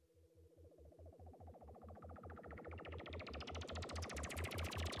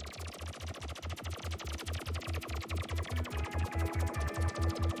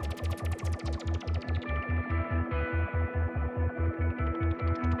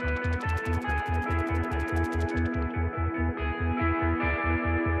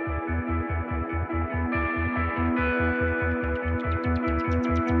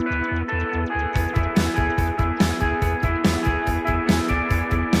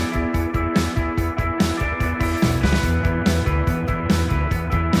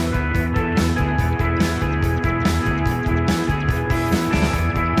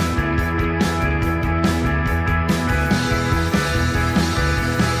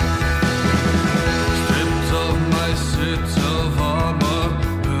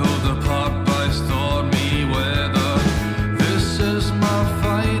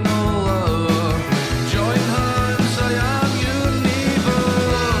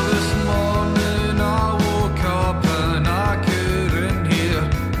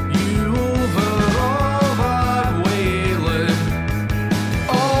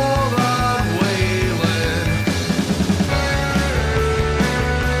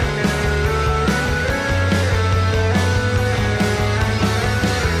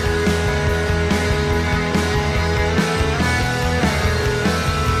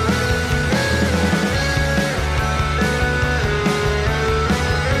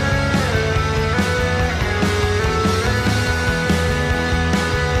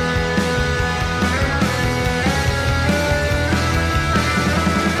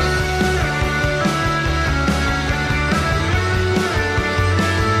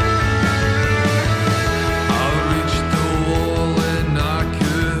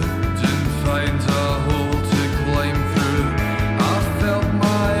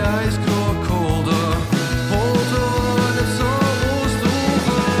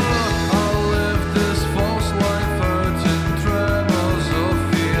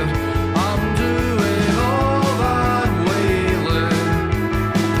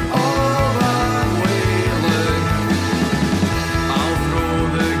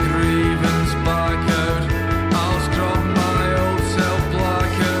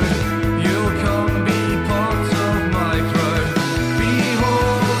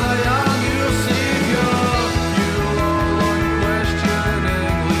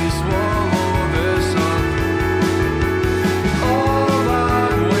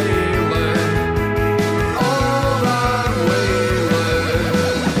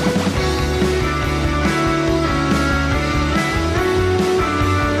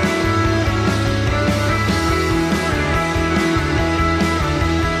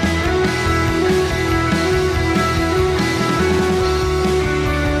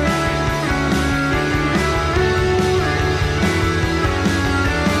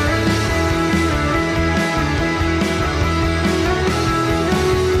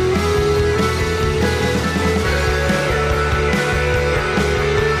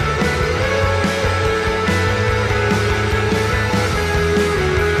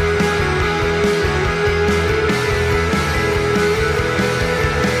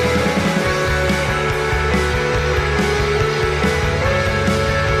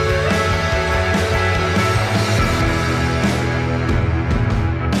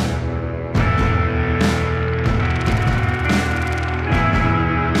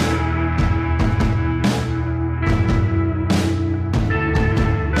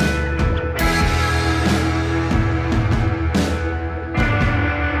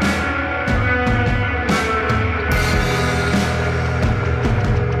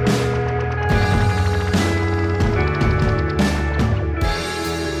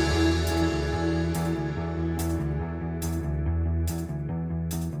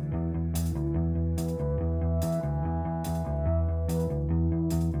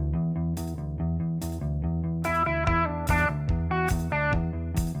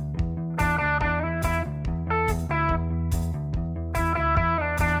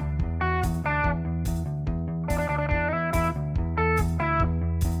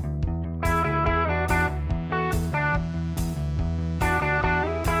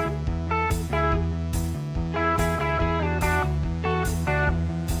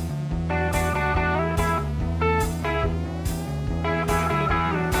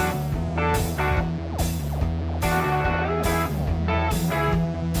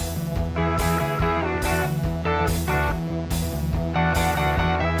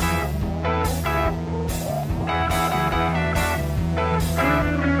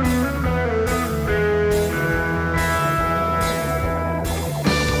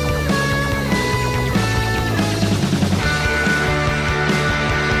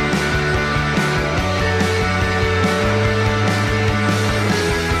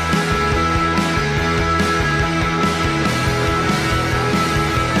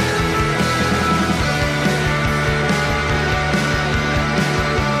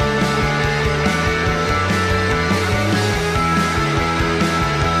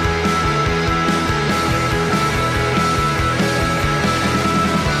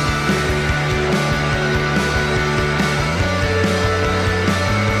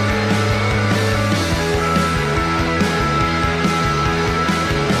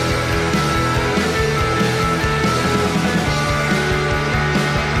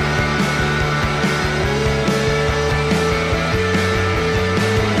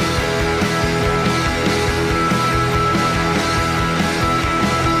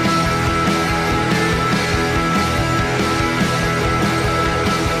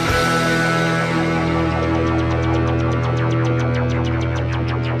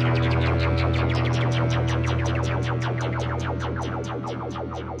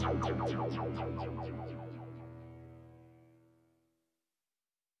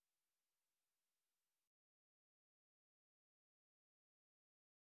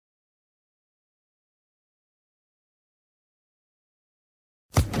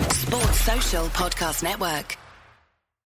 Sports Social Podcast Network.